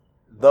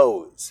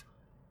those?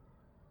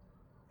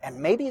 And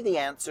maybe the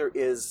answer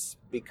is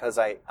because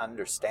I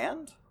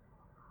understand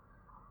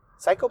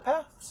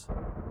psychopaths.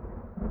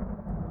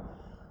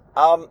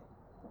 I'll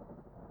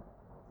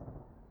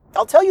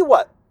tell you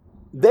what.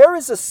 There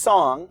is a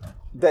song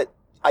that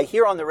I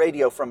hear on the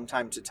radio from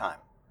time to time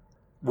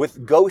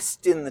with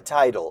Ghost in the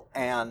title.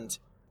 And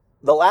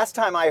the last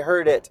time I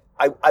heard it,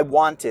 I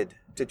wanted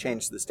to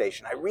change the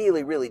station. I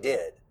really, really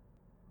did.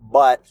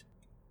 But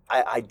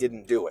I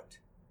didn't do it.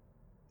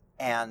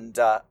 And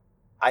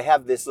I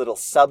have this little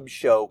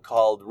sub-show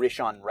called Rish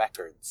on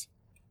Records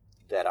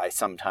that I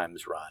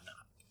sometimes run.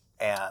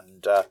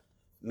 And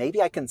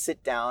maybe I can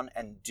sit down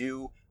and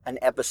do an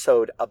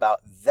episode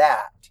about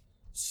that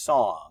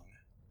song.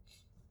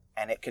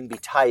 And it can be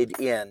tied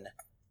in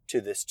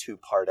to this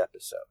 2-part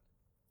episode.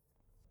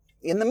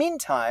 In the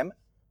meantime,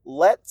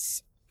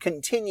 let's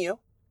continue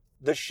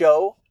the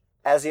show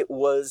as it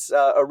was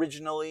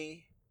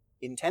originally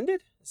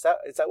intended. Is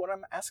that what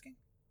I'm asking?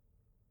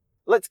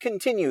 Let's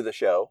continue the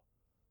show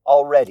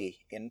already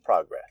in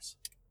progress.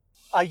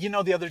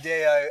 The other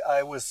day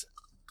I was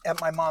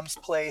at my mom's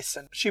place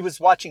and she was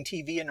watching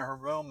TV in her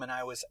room and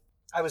I was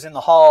in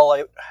the hall.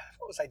 What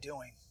was I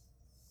doing?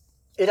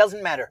 It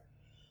doesn't matter.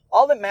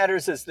 All that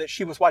matters is that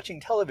she was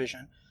watching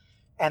television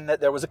and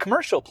that there was a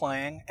commercial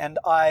playing and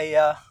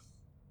I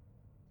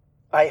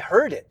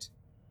heard it.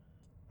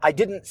 I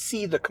didn't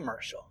see the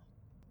commercial.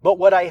 But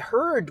what I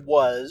heard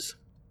was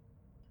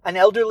an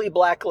elderly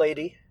black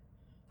lady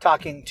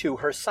talking to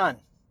her son.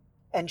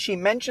 And she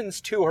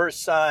mentions to her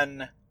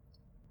son,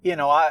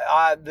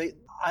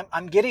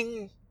 I'm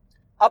getting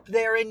up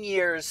there in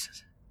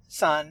years,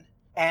 son,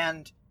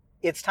 and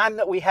it's time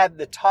that we had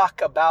the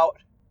talk about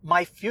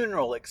my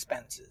funeral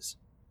expenses.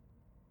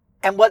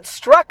 And what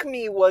struck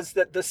me was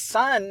that the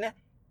son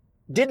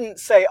didn't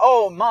say,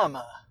 "Oh,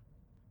 Mama,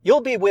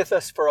 you'll be with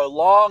us for a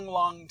long,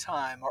 long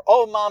time," or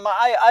 "Oh, Mama,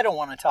 I don't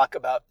want to talk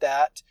about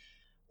that,"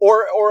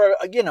 or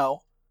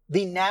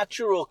the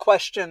natural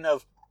question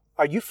of,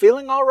 "Are you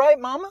feeling all right,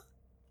 Mama?"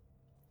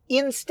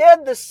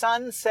 Instead, the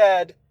son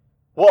said,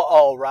 "Well,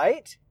 all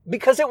right,"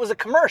 because it was a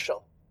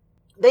commercial.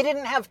 They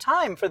didn't have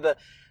time for the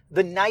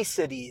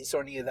niceties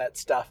or any of that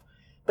stuff.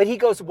 But he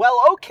goes,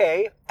 "Well,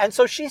 okay." And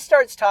so she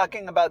starts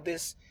talking about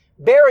this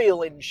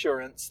burial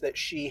insurance that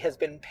she has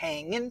been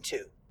paying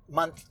into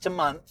month to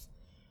month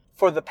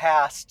for the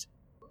past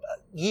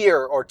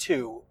year or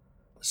two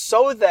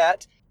so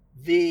that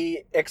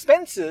the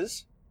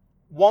expenses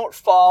won't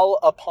fall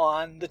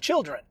upon the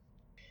children.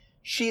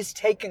 She's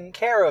taken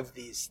care of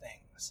these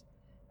things.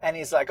 And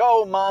he's like,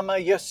 "Oh, Mama,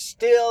 you're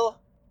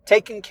still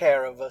taking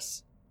care of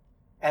us."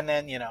 And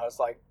then, it's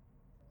like,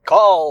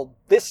 "Call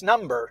this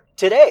number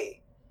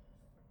today."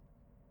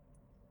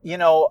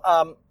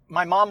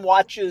 My mom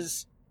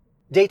watches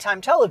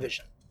daytime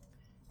television.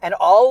 And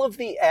all of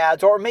the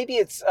ads, or maybe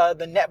it's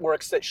the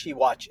networks that she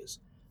watches,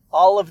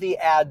 all of the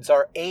ads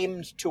are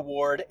aimed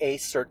toward a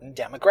certain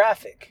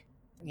demographic,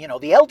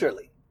 the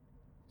elderly.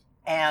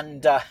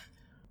 And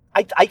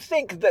I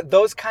think that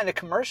those kind of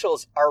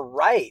commercials are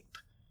ripe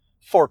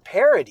for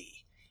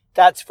parody,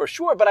 that's for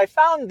sure. But I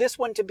found this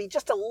one to be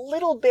just a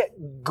little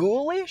bit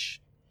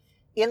ghoulish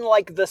in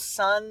like the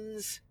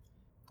son's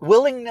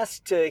willingness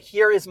to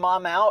hear his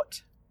mom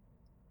out.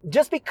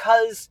 Just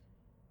because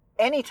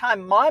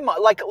anytime my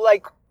mom, like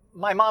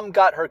my mom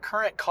got her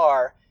current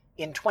car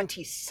in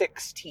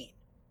 2016.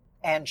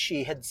 And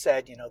she had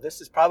said,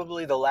 "This is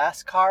probably the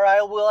last car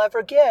I will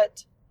ever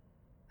get."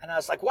 And I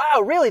was like,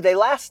 "Wow, really? They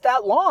last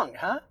that long,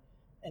 huh?"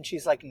 And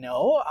she's like,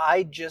 "No,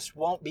 I just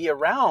won't be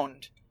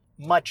around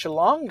much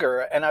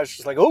longer." And I was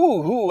just like,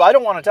 ooh, I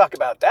don't want to talk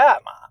about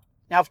that, Mom.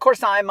 Now, of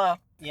course, I'm a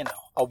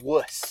a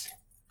wuss.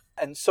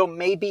 And so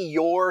maybe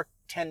your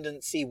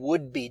tendency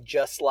would be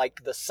just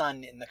like the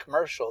son in the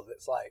commercial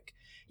that's like,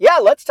 yeah,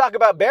 let's talk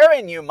about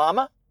burying you,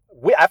 mama.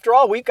 After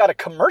all, we've got a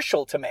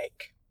commercial to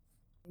make.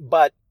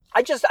 But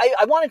I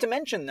wanted to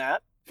mention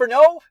that for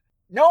no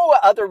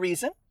other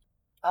reason.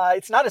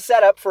 It's not a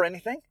setup for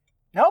anything.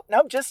 Nope,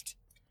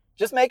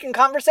 just making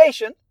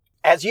conversation,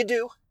 as you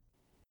do.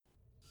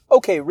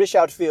 Okay, Rish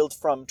Outfield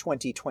from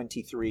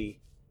 2023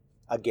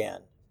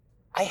 again.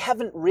 I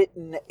haven't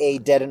written a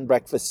Dead and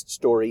Breakfast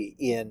story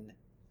in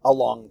a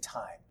long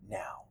time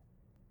now.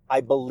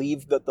 I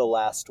believe that the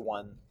last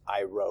one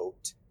I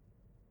wrote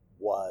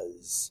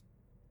was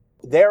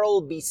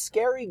There'll Be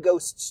Scary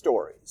Ghost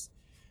Stories,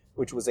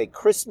 which was a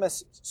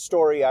Christmas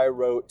story I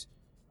wrote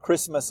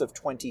Christmas of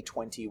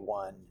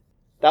 2021.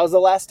 That was the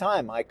last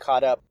time I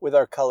caught up with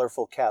our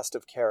colorful cast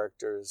of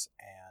characters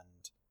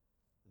and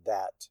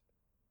that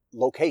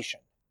location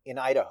in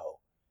Idaho.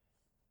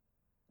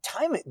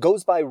 Time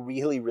goes by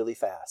really, really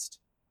fast.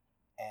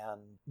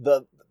 And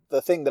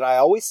the thing that I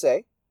always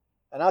say,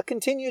 and I'll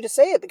continue to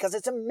say it because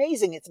it's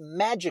amazing, it's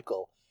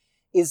magical,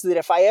 is that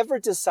if I ever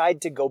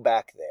decide to go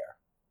back there,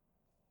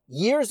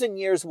 years and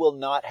years will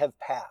not have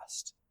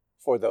passed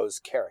for those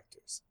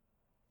characters.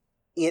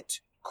 It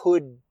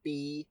could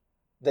be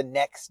the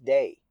next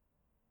day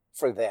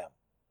for them.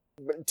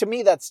 But to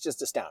me, that's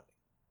just astounding.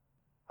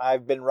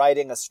 I've been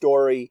writing a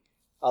story,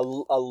 a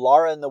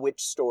Laura and the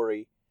Witch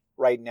story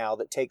right now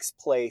that takes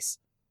place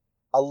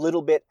a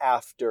little bit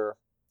after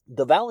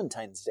the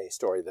Valentine's Day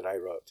story that I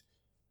wrote,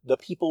 The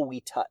People We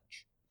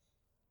Touch.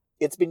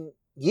 It's been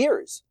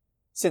years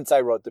since I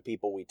wrote The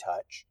People We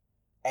Touch,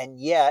 and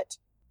yet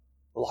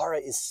Laura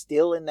is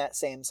still in that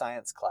same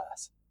science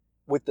class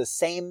with the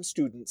same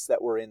students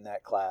that were in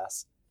that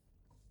class.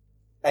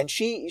 And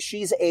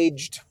she's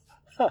aged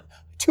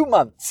 2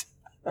 months.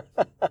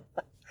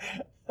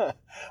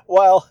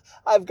 While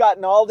I've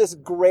gotten all this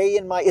gray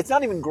in it's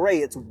not even gray,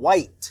 it's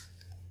white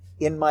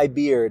in my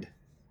beard.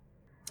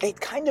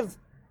 It kind of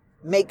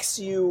makes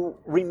you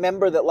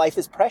remember that life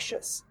is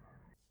precious.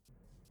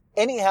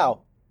 Anyhow,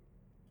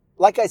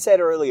 like I said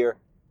earlier,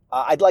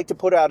 I'd like to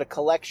put out a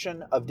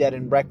collection of Dead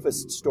and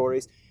Breakfast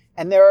stories,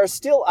 and there are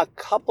still a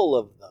couple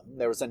of them.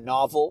 There was a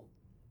novel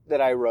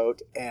that I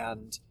wrote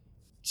and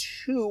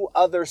 2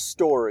 other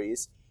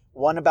stories,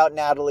 one about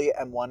Natalie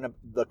and one,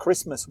 the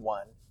Christmas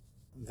one,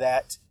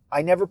 that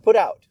I never put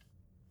out.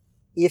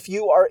 If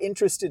you are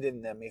interested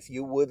in them, if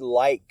you would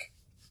like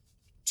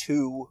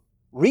to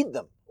read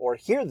them or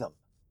hear them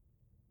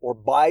or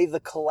buy the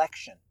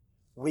collection,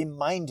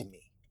 remind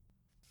me,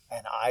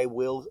 and I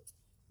will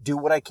do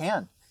what I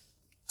can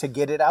to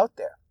get it out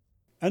there.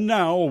 And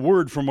now a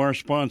word from our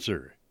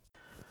sponsor.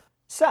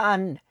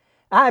 Son,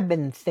 I've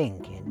been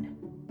thinking.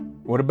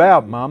 What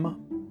about, Mama?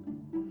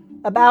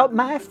 About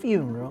my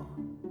funeral.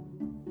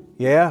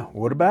 Yeah,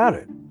 what about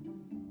it?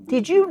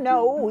 Did you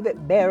know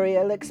that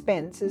burial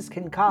expenses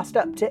can cost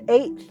up to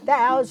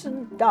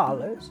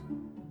 $8,000?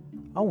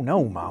 Oh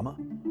no, Mama.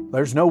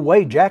 There's no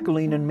way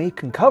Jacqueline and me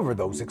can cover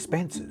those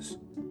expenses.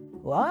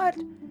 What?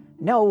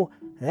 No,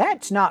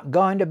 that's not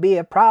going to be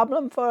a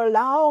problem for a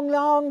long,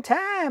 long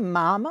time,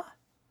 Mama.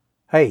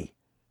 Hey,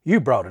 you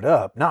brought it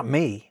up, not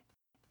me.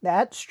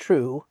 That's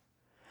true.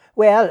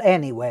 Well,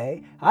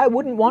 anyway, I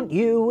wouldn't want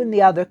you and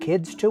the other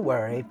kids to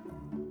worry.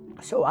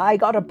 So I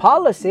got a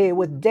policy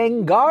with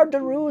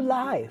Dengardaroo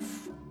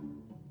Life.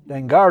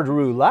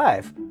 Dengardaroo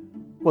Life?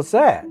 What's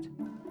that?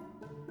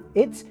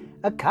 It's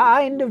a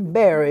kind of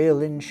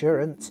burial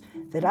insurance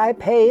that I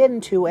pay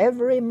into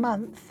every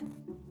month.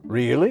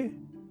 Really?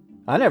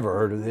 I never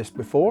heard of this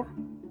before.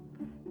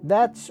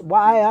 That's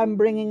why I'm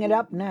bringing it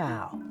up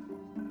now.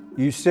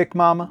 You sick,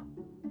 Mama?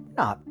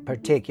 Not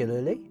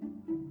particularly.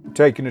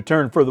 Taking a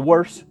turn for the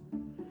worse?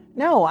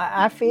 No,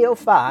 I feel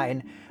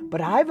fine, but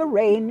I've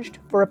arranged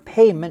for a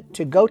payment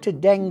to go to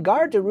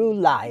Dengardaroo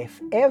Life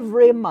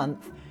every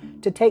month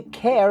to take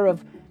care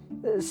of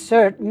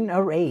certain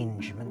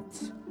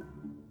arrangements.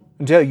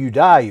 Until you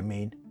die, you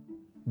mean?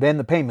 Then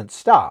the payments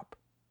stop.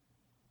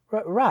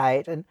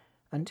 Right, and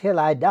until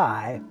I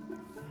die.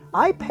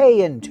 I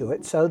pay into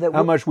it so that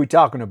How much we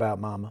talking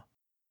about, Mama?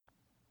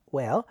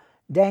 Well,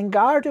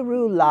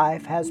 Dengardaroo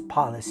Life has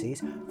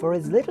policies for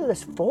as little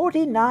as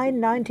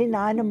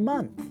 $49.99 a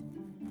month.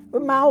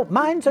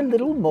 Mine's a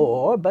little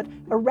more, but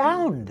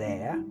around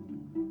there.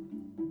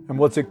 And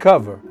what's it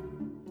cover?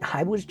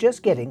 I was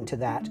just getting to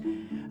that.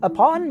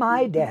 Upon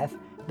my death,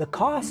 the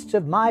costs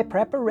of my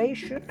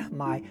preparation,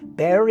 my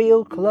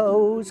burial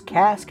clothes,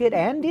 casket,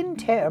 and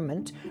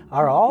interment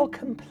are all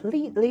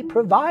completely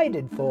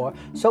provided for,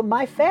 so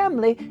my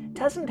family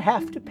doesn't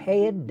have to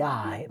pay a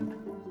dime.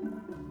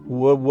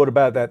 What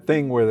about that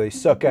thing where they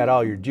suck out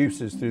all your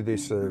juices through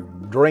this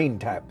drain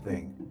type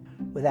thing?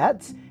 Well,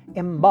 that's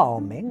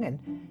embalming,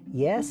 and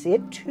yes,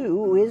 it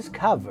too is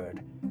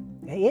covered.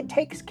 It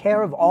takes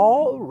care of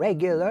all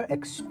regular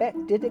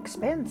expected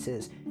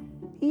expenses,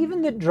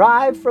 even the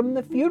drive from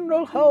the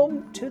funeral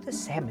home to the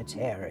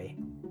cemetery.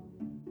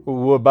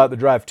 What about the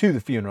drive to the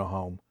funeral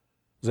home?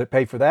 Does it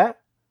pay for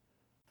that?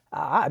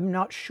 I'm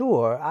not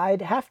sure.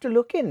 I'd have to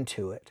look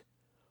into it.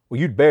 Well,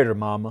 you'd better,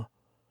 Mama.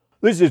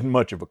 This isn't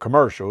much of a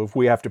commercial if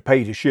we have to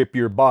pay to ship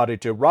your body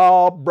to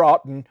Rob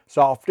Broughton,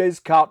 soft as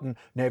cotton,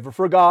 never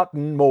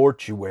forgotten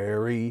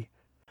mortuary.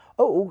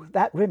 Oh,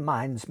 that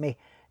reminds me.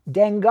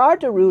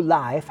 Dangardaroo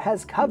Life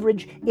has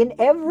coverage in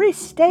every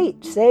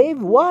state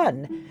save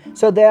one,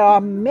 so there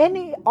are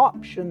many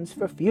options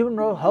for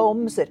funeral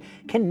homes that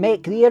can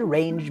make the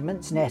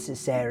arrangements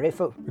necessary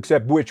for...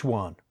 Except which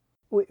one?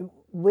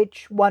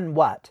 Which one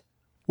what?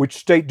 Which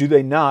state do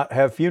they not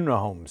have funeral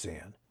homes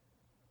in?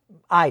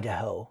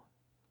 Idaho.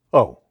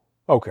 Oh,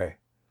 okay.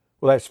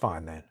 Well, that's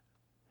fine then.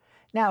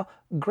 Now,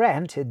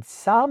 granted,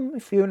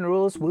 some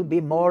funerals will be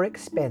more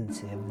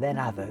expensive than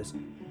others,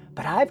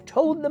 but I've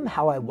told them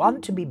how I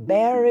want to be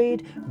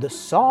buried, the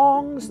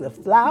songs, the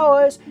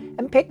flowers,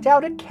 and picked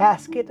out a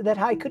casket that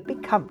I could be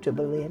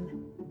comfortable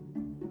in.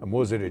 And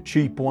was it a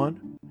cheap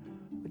one?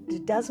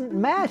 It doesn't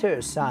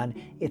matter, son.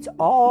 It's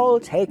all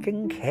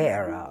taken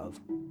care of.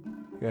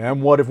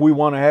 And what if we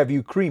want to have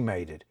you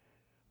cremated?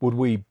 Would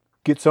we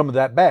get some of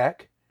that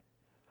back?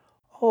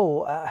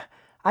 Oh,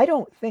 I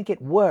don't think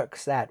it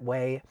works that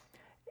way.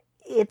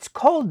 It's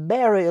called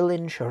burial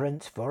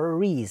insurance for a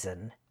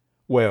reason.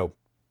 Well,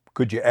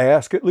 could you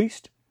ask at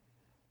least?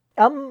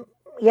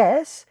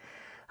 Yes,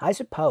 I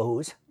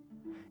suppose.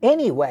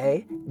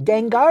 Anyway,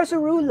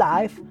 Dangardaroo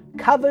Life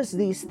covers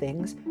these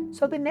things,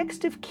 so the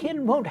next of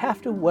kin won't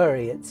have to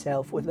worry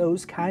itself with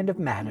those kind of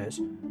matters.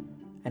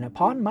 And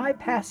upon my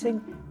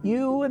passing,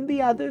 you and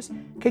the others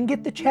can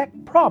get the check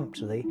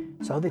promptly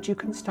so that you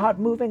can start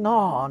moving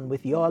on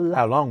with your life.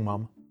 How long,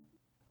 Mama?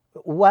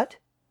 What?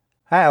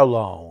 How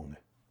long?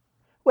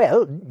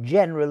 Well,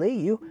 generally,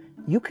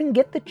 you can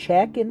get the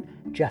check in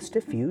just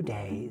a few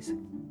days.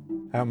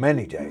 How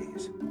many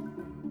days?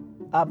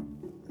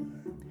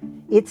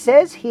 It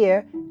says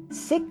here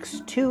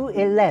 6 to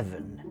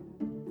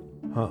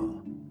 11. Huh.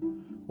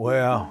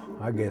 Well,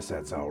 I guess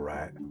that's all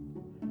right.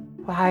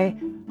 I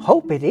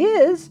hope it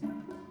is.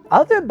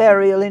 Other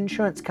burial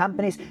insurance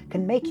companies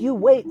can make you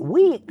wait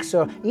weeks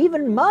or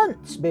even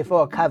months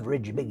before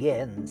coverage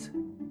begins.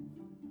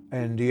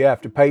 And do you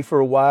have to pay for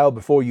a while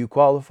before you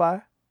qualify?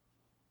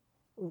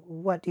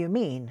 What do you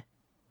mean?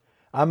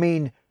 I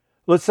mean,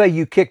 let's say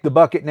you kick the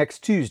bucket next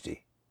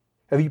Tuesday.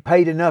 Have you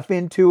paid enough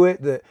into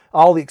it that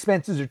all the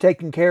expenses are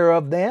taken care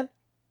of then?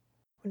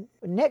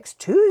 Next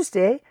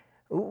Tuesday?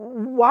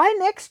 Why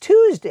next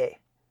Tuesday?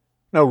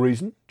 No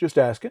reason, just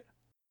asking.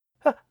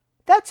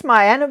 That's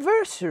my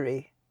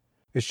anniversary.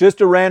 It's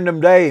just a random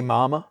day,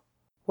 Mama.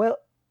 Well,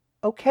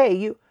 okay,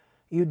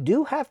 you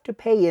do have to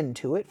pay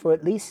into it for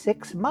at least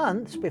 6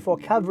 months before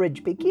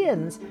coverage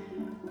begins,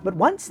 but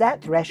once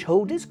that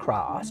threshold is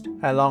crossed...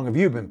 How long have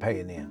you been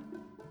paying in?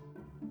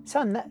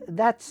 Son,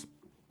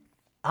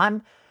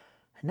 I'm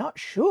not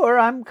sure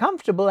I'm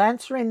comfortable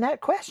answering that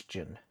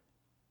question.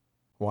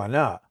 Why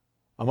not?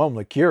 I'm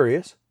only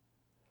curious.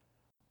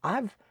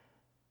 I've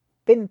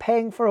been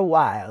paying for a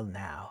while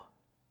now.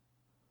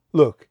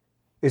 Look,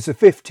 it's the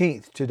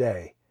 15th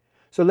today.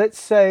 So let's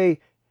say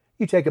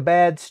you take a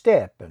bad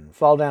step and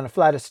fall down a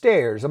flight of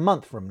stairs a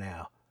month from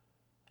now.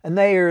 And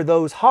they are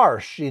those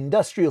harsh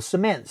industrial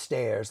cement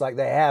stairs like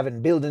they have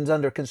in buildings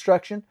under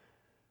construction.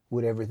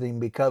 Would everything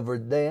be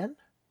covered then?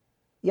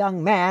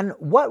 Young man,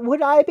 what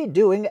would I be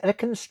doing at a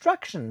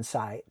construction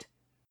site?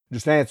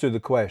 Just answer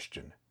the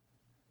question.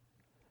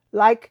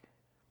 Like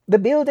the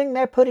building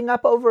they're putting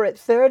up over at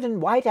 3rd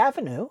and White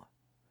Avenue?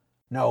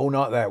 No,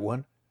 not that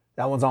one.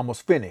 That one's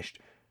almost finished.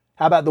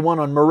 How about the one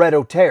on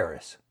Moretto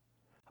Terrace?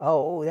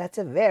 Oh, that's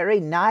a very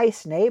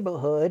nice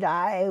neighborhood.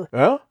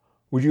 Well,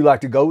 would you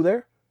like to go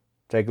there?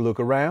 Take a look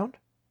around?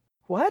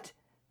 What?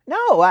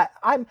 No,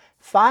 I'm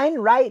fine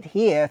right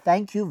here,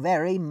 thank you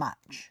very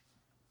much.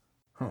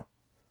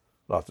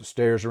 Lots of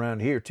stairs around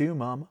here too,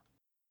 Mama.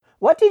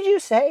 What did you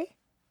say?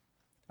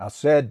 I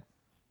said,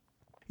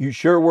 you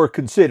sure were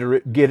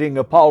considerate getting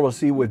a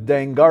policy with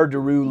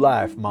Dangardaroo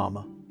Life,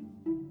 Mama.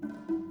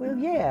 Well,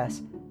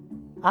 yes.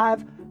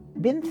 I've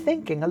been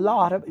thinking a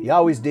lot of... You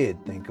always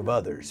did think of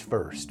others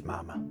first,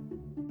 Mama.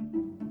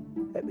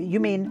 You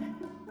mean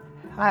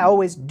I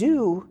always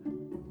do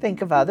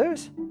think of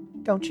others,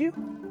 don't you?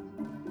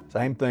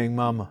 Same thing,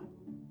 Mama.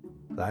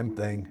 Same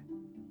thing.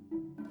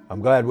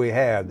 I'm glad we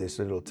have this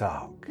little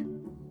talk.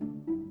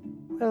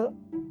 Well,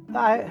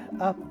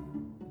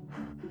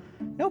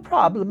 no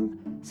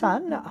problem,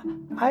 son.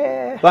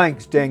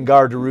 Thanks,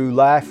 Dangardaroo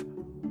Life.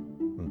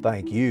 And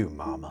thank you,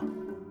 Mama.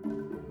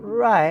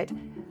 Right.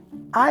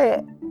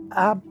 I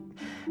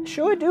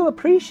sure do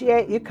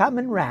appreciate you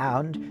coming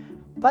round,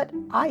 but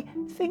I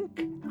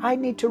think I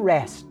need to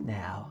rest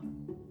now.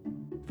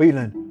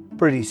 Feeling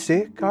pretty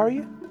sick, are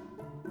you?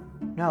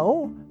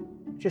 No,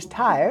 just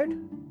tired.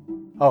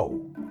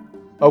 Oh,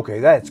 okay,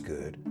 that's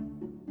good.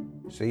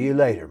 See you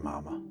later,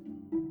 Mama.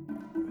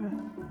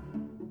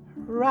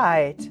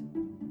 Right.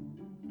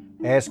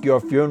 Ask your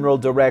funeral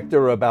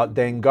director about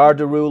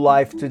Dangardaroo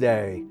Life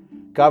today.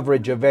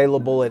 Coverage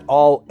available at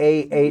all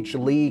A.H.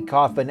 Lee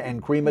Coffin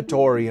and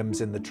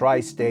Crematoriums in the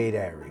tri-state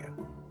area.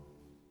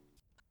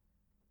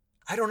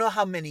 I don't know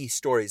how many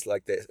stories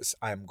like this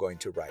I'm going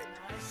to write.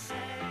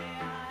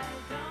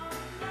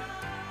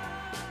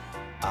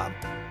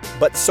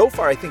 But so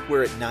far, I think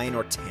we're at 9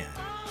 or 10.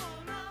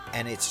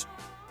 And it's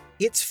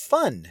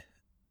fun.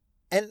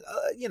 And,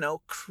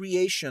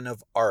 creation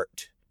of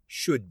art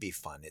should be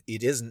fun.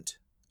 It isn't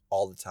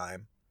all the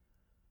time.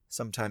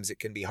 Sometimes it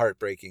can be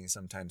heartbreaking.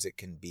 Sometimes it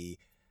can be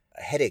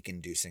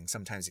headache-inducing.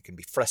 Sometimes it can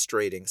be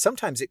frustrating.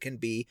 Sometimes it can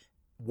be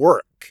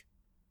work.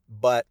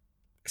 But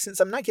since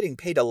I'm not getting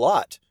paid a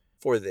lot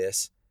for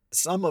this,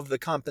 some of the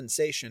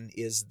compensation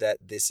is that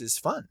this is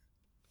fun.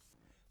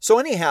 So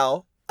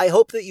anyhow, I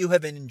hope that you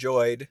have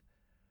enjoyed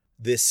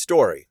this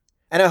story.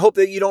 And I hope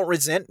that you don't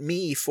resent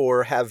me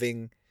for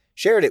having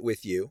shared it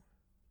with you.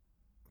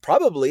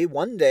 Probably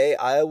one day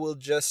I will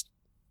just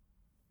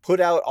put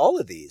out all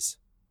of these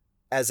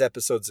as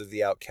episodes of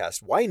the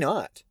Outcast. Why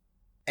not?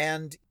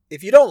 And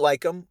if you don't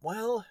like them,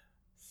 well,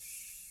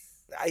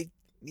 I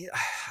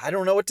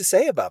don't know what to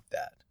say about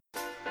that.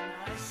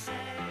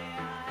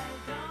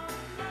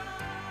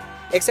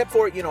 Except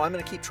for, I'm going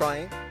to keep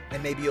trying,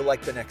 and maybe you'll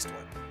like the next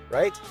one,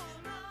 right?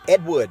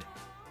 Ed Wood,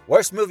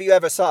 worst movie you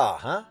ever saw,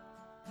 huh?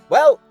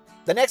 Well,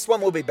 the next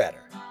one will be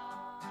better.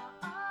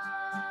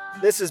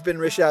 This has been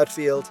Rish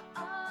Outfield.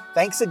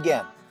 Thanks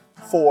again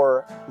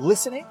for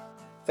listening.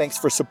 Thanks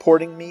for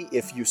supporting me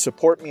if you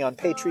support me on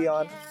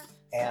Patreon.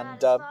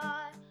 And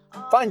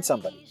find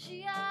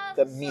somebody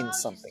that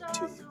means something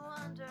to you.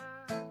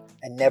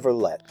 And never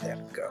let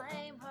them go.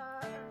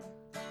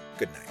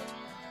 Good night.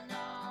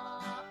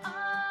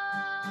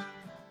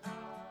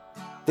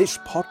 This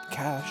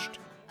podcast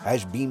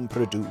has been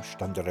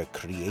produced under a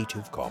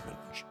Creative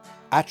Commons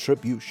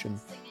Attribution,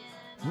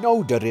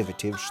 No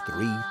Derivatives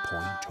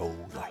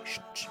 3.0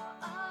 license,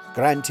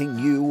 granting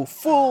you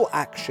full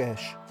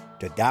access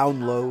to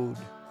download,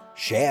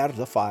 share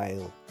the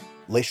file,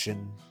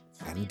 listen,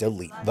 and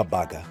delete the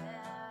bugger.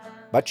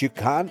 But you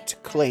can't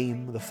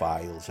claim the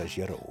files as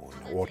your own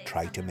or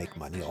try to make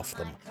money off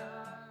them.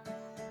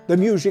 The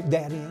music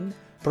therein,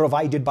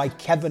 provided by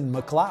Kevin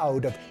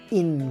MacLeod of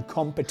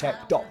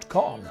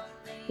Incompetech.com,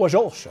 was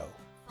also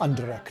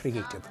under a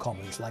Creative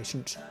Commons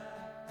license.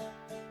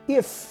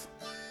 If,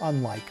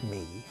 unlike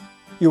me,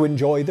 you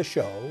enjoy the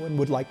show and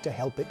would like to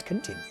help it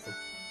continue,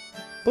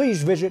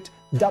 please visit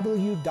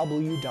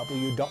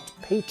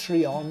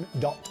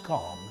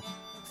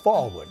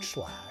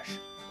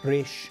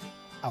www.patreon.com/Rish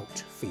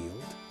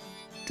Outfield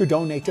to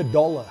donate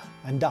 $1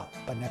 and up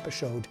an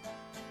episode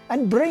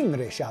and bring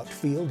Rish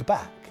Outfield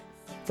back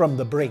from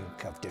the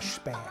brink of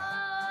despair.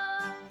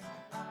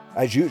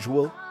 As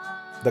usual,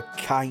 the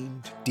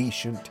kind,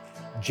 decent,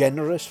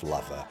 generous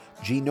lover,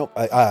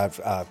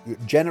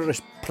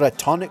 generous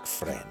platonic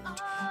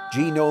friend,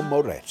 Gino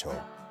Moretto,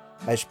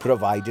 has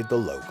provided the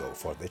logo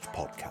for this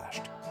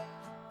podcast.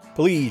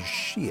 Please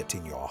see it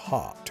in your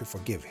heart to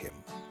forgive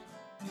him.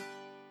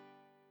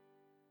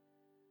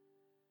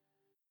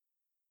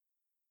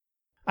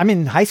 I'm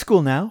in high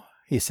school now,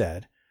 he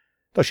said,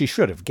 though she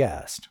should have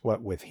guessed,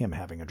 what with him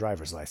having a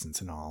driver's license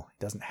and all. He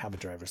doesn't have a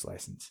driver's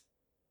license.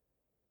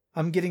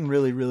 I'm getting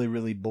really, really,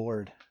 really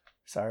bored.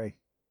 Sorry.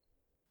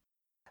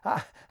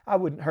 I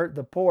wouldn't hurt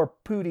the poor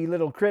pooty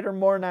little critter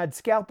more'n I'd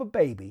scalp a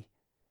baby.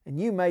 And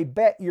you may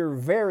bet your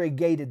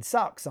variegated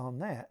socks on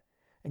that.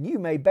 And you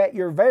may bet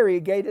your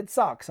variegated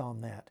socks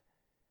on that.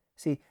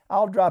 See,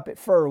 I'll drop it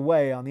fur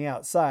away on the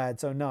outside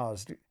so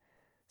not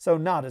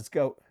as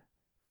go.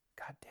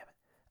 God damn it.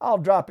 I'll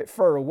drop it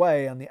fur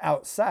away on the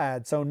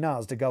outside so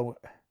as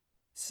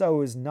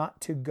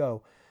not to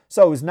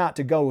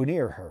go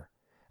near her.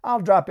 I'll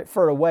drop it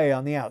fur away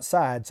on the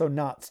outside so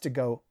not to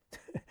go.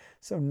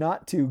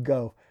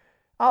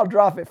 I'll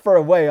drop it fur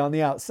away on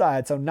the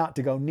outside so not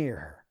to go near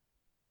her.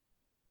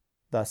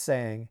 Thus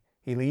saying,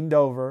 he leaned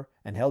over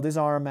and held his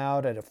arm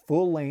out at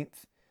full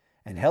length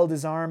and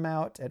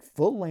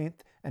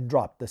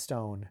dropped the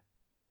stone.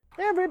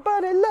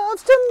 Everybody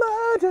loves to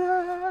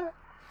murder,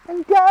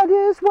 and that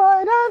is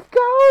what I've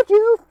called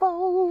you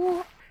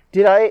for.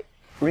 Did I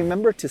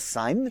remember to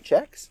sign the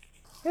checks?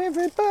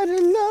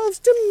 Everybody loves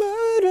to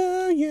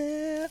murder,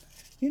 yeah.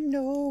 You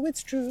know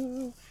it's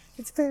true.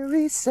 It's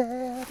very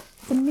sad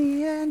for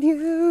me and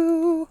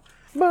you.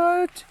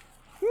 But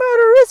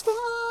murder is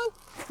fun.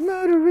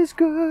 Murder is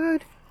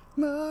good.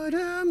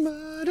 Murder,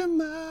 murder,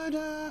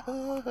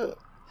 murder.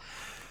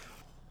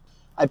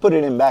 I put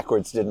it in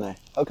backwards, didn't I?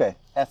 Okay,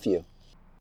 F you.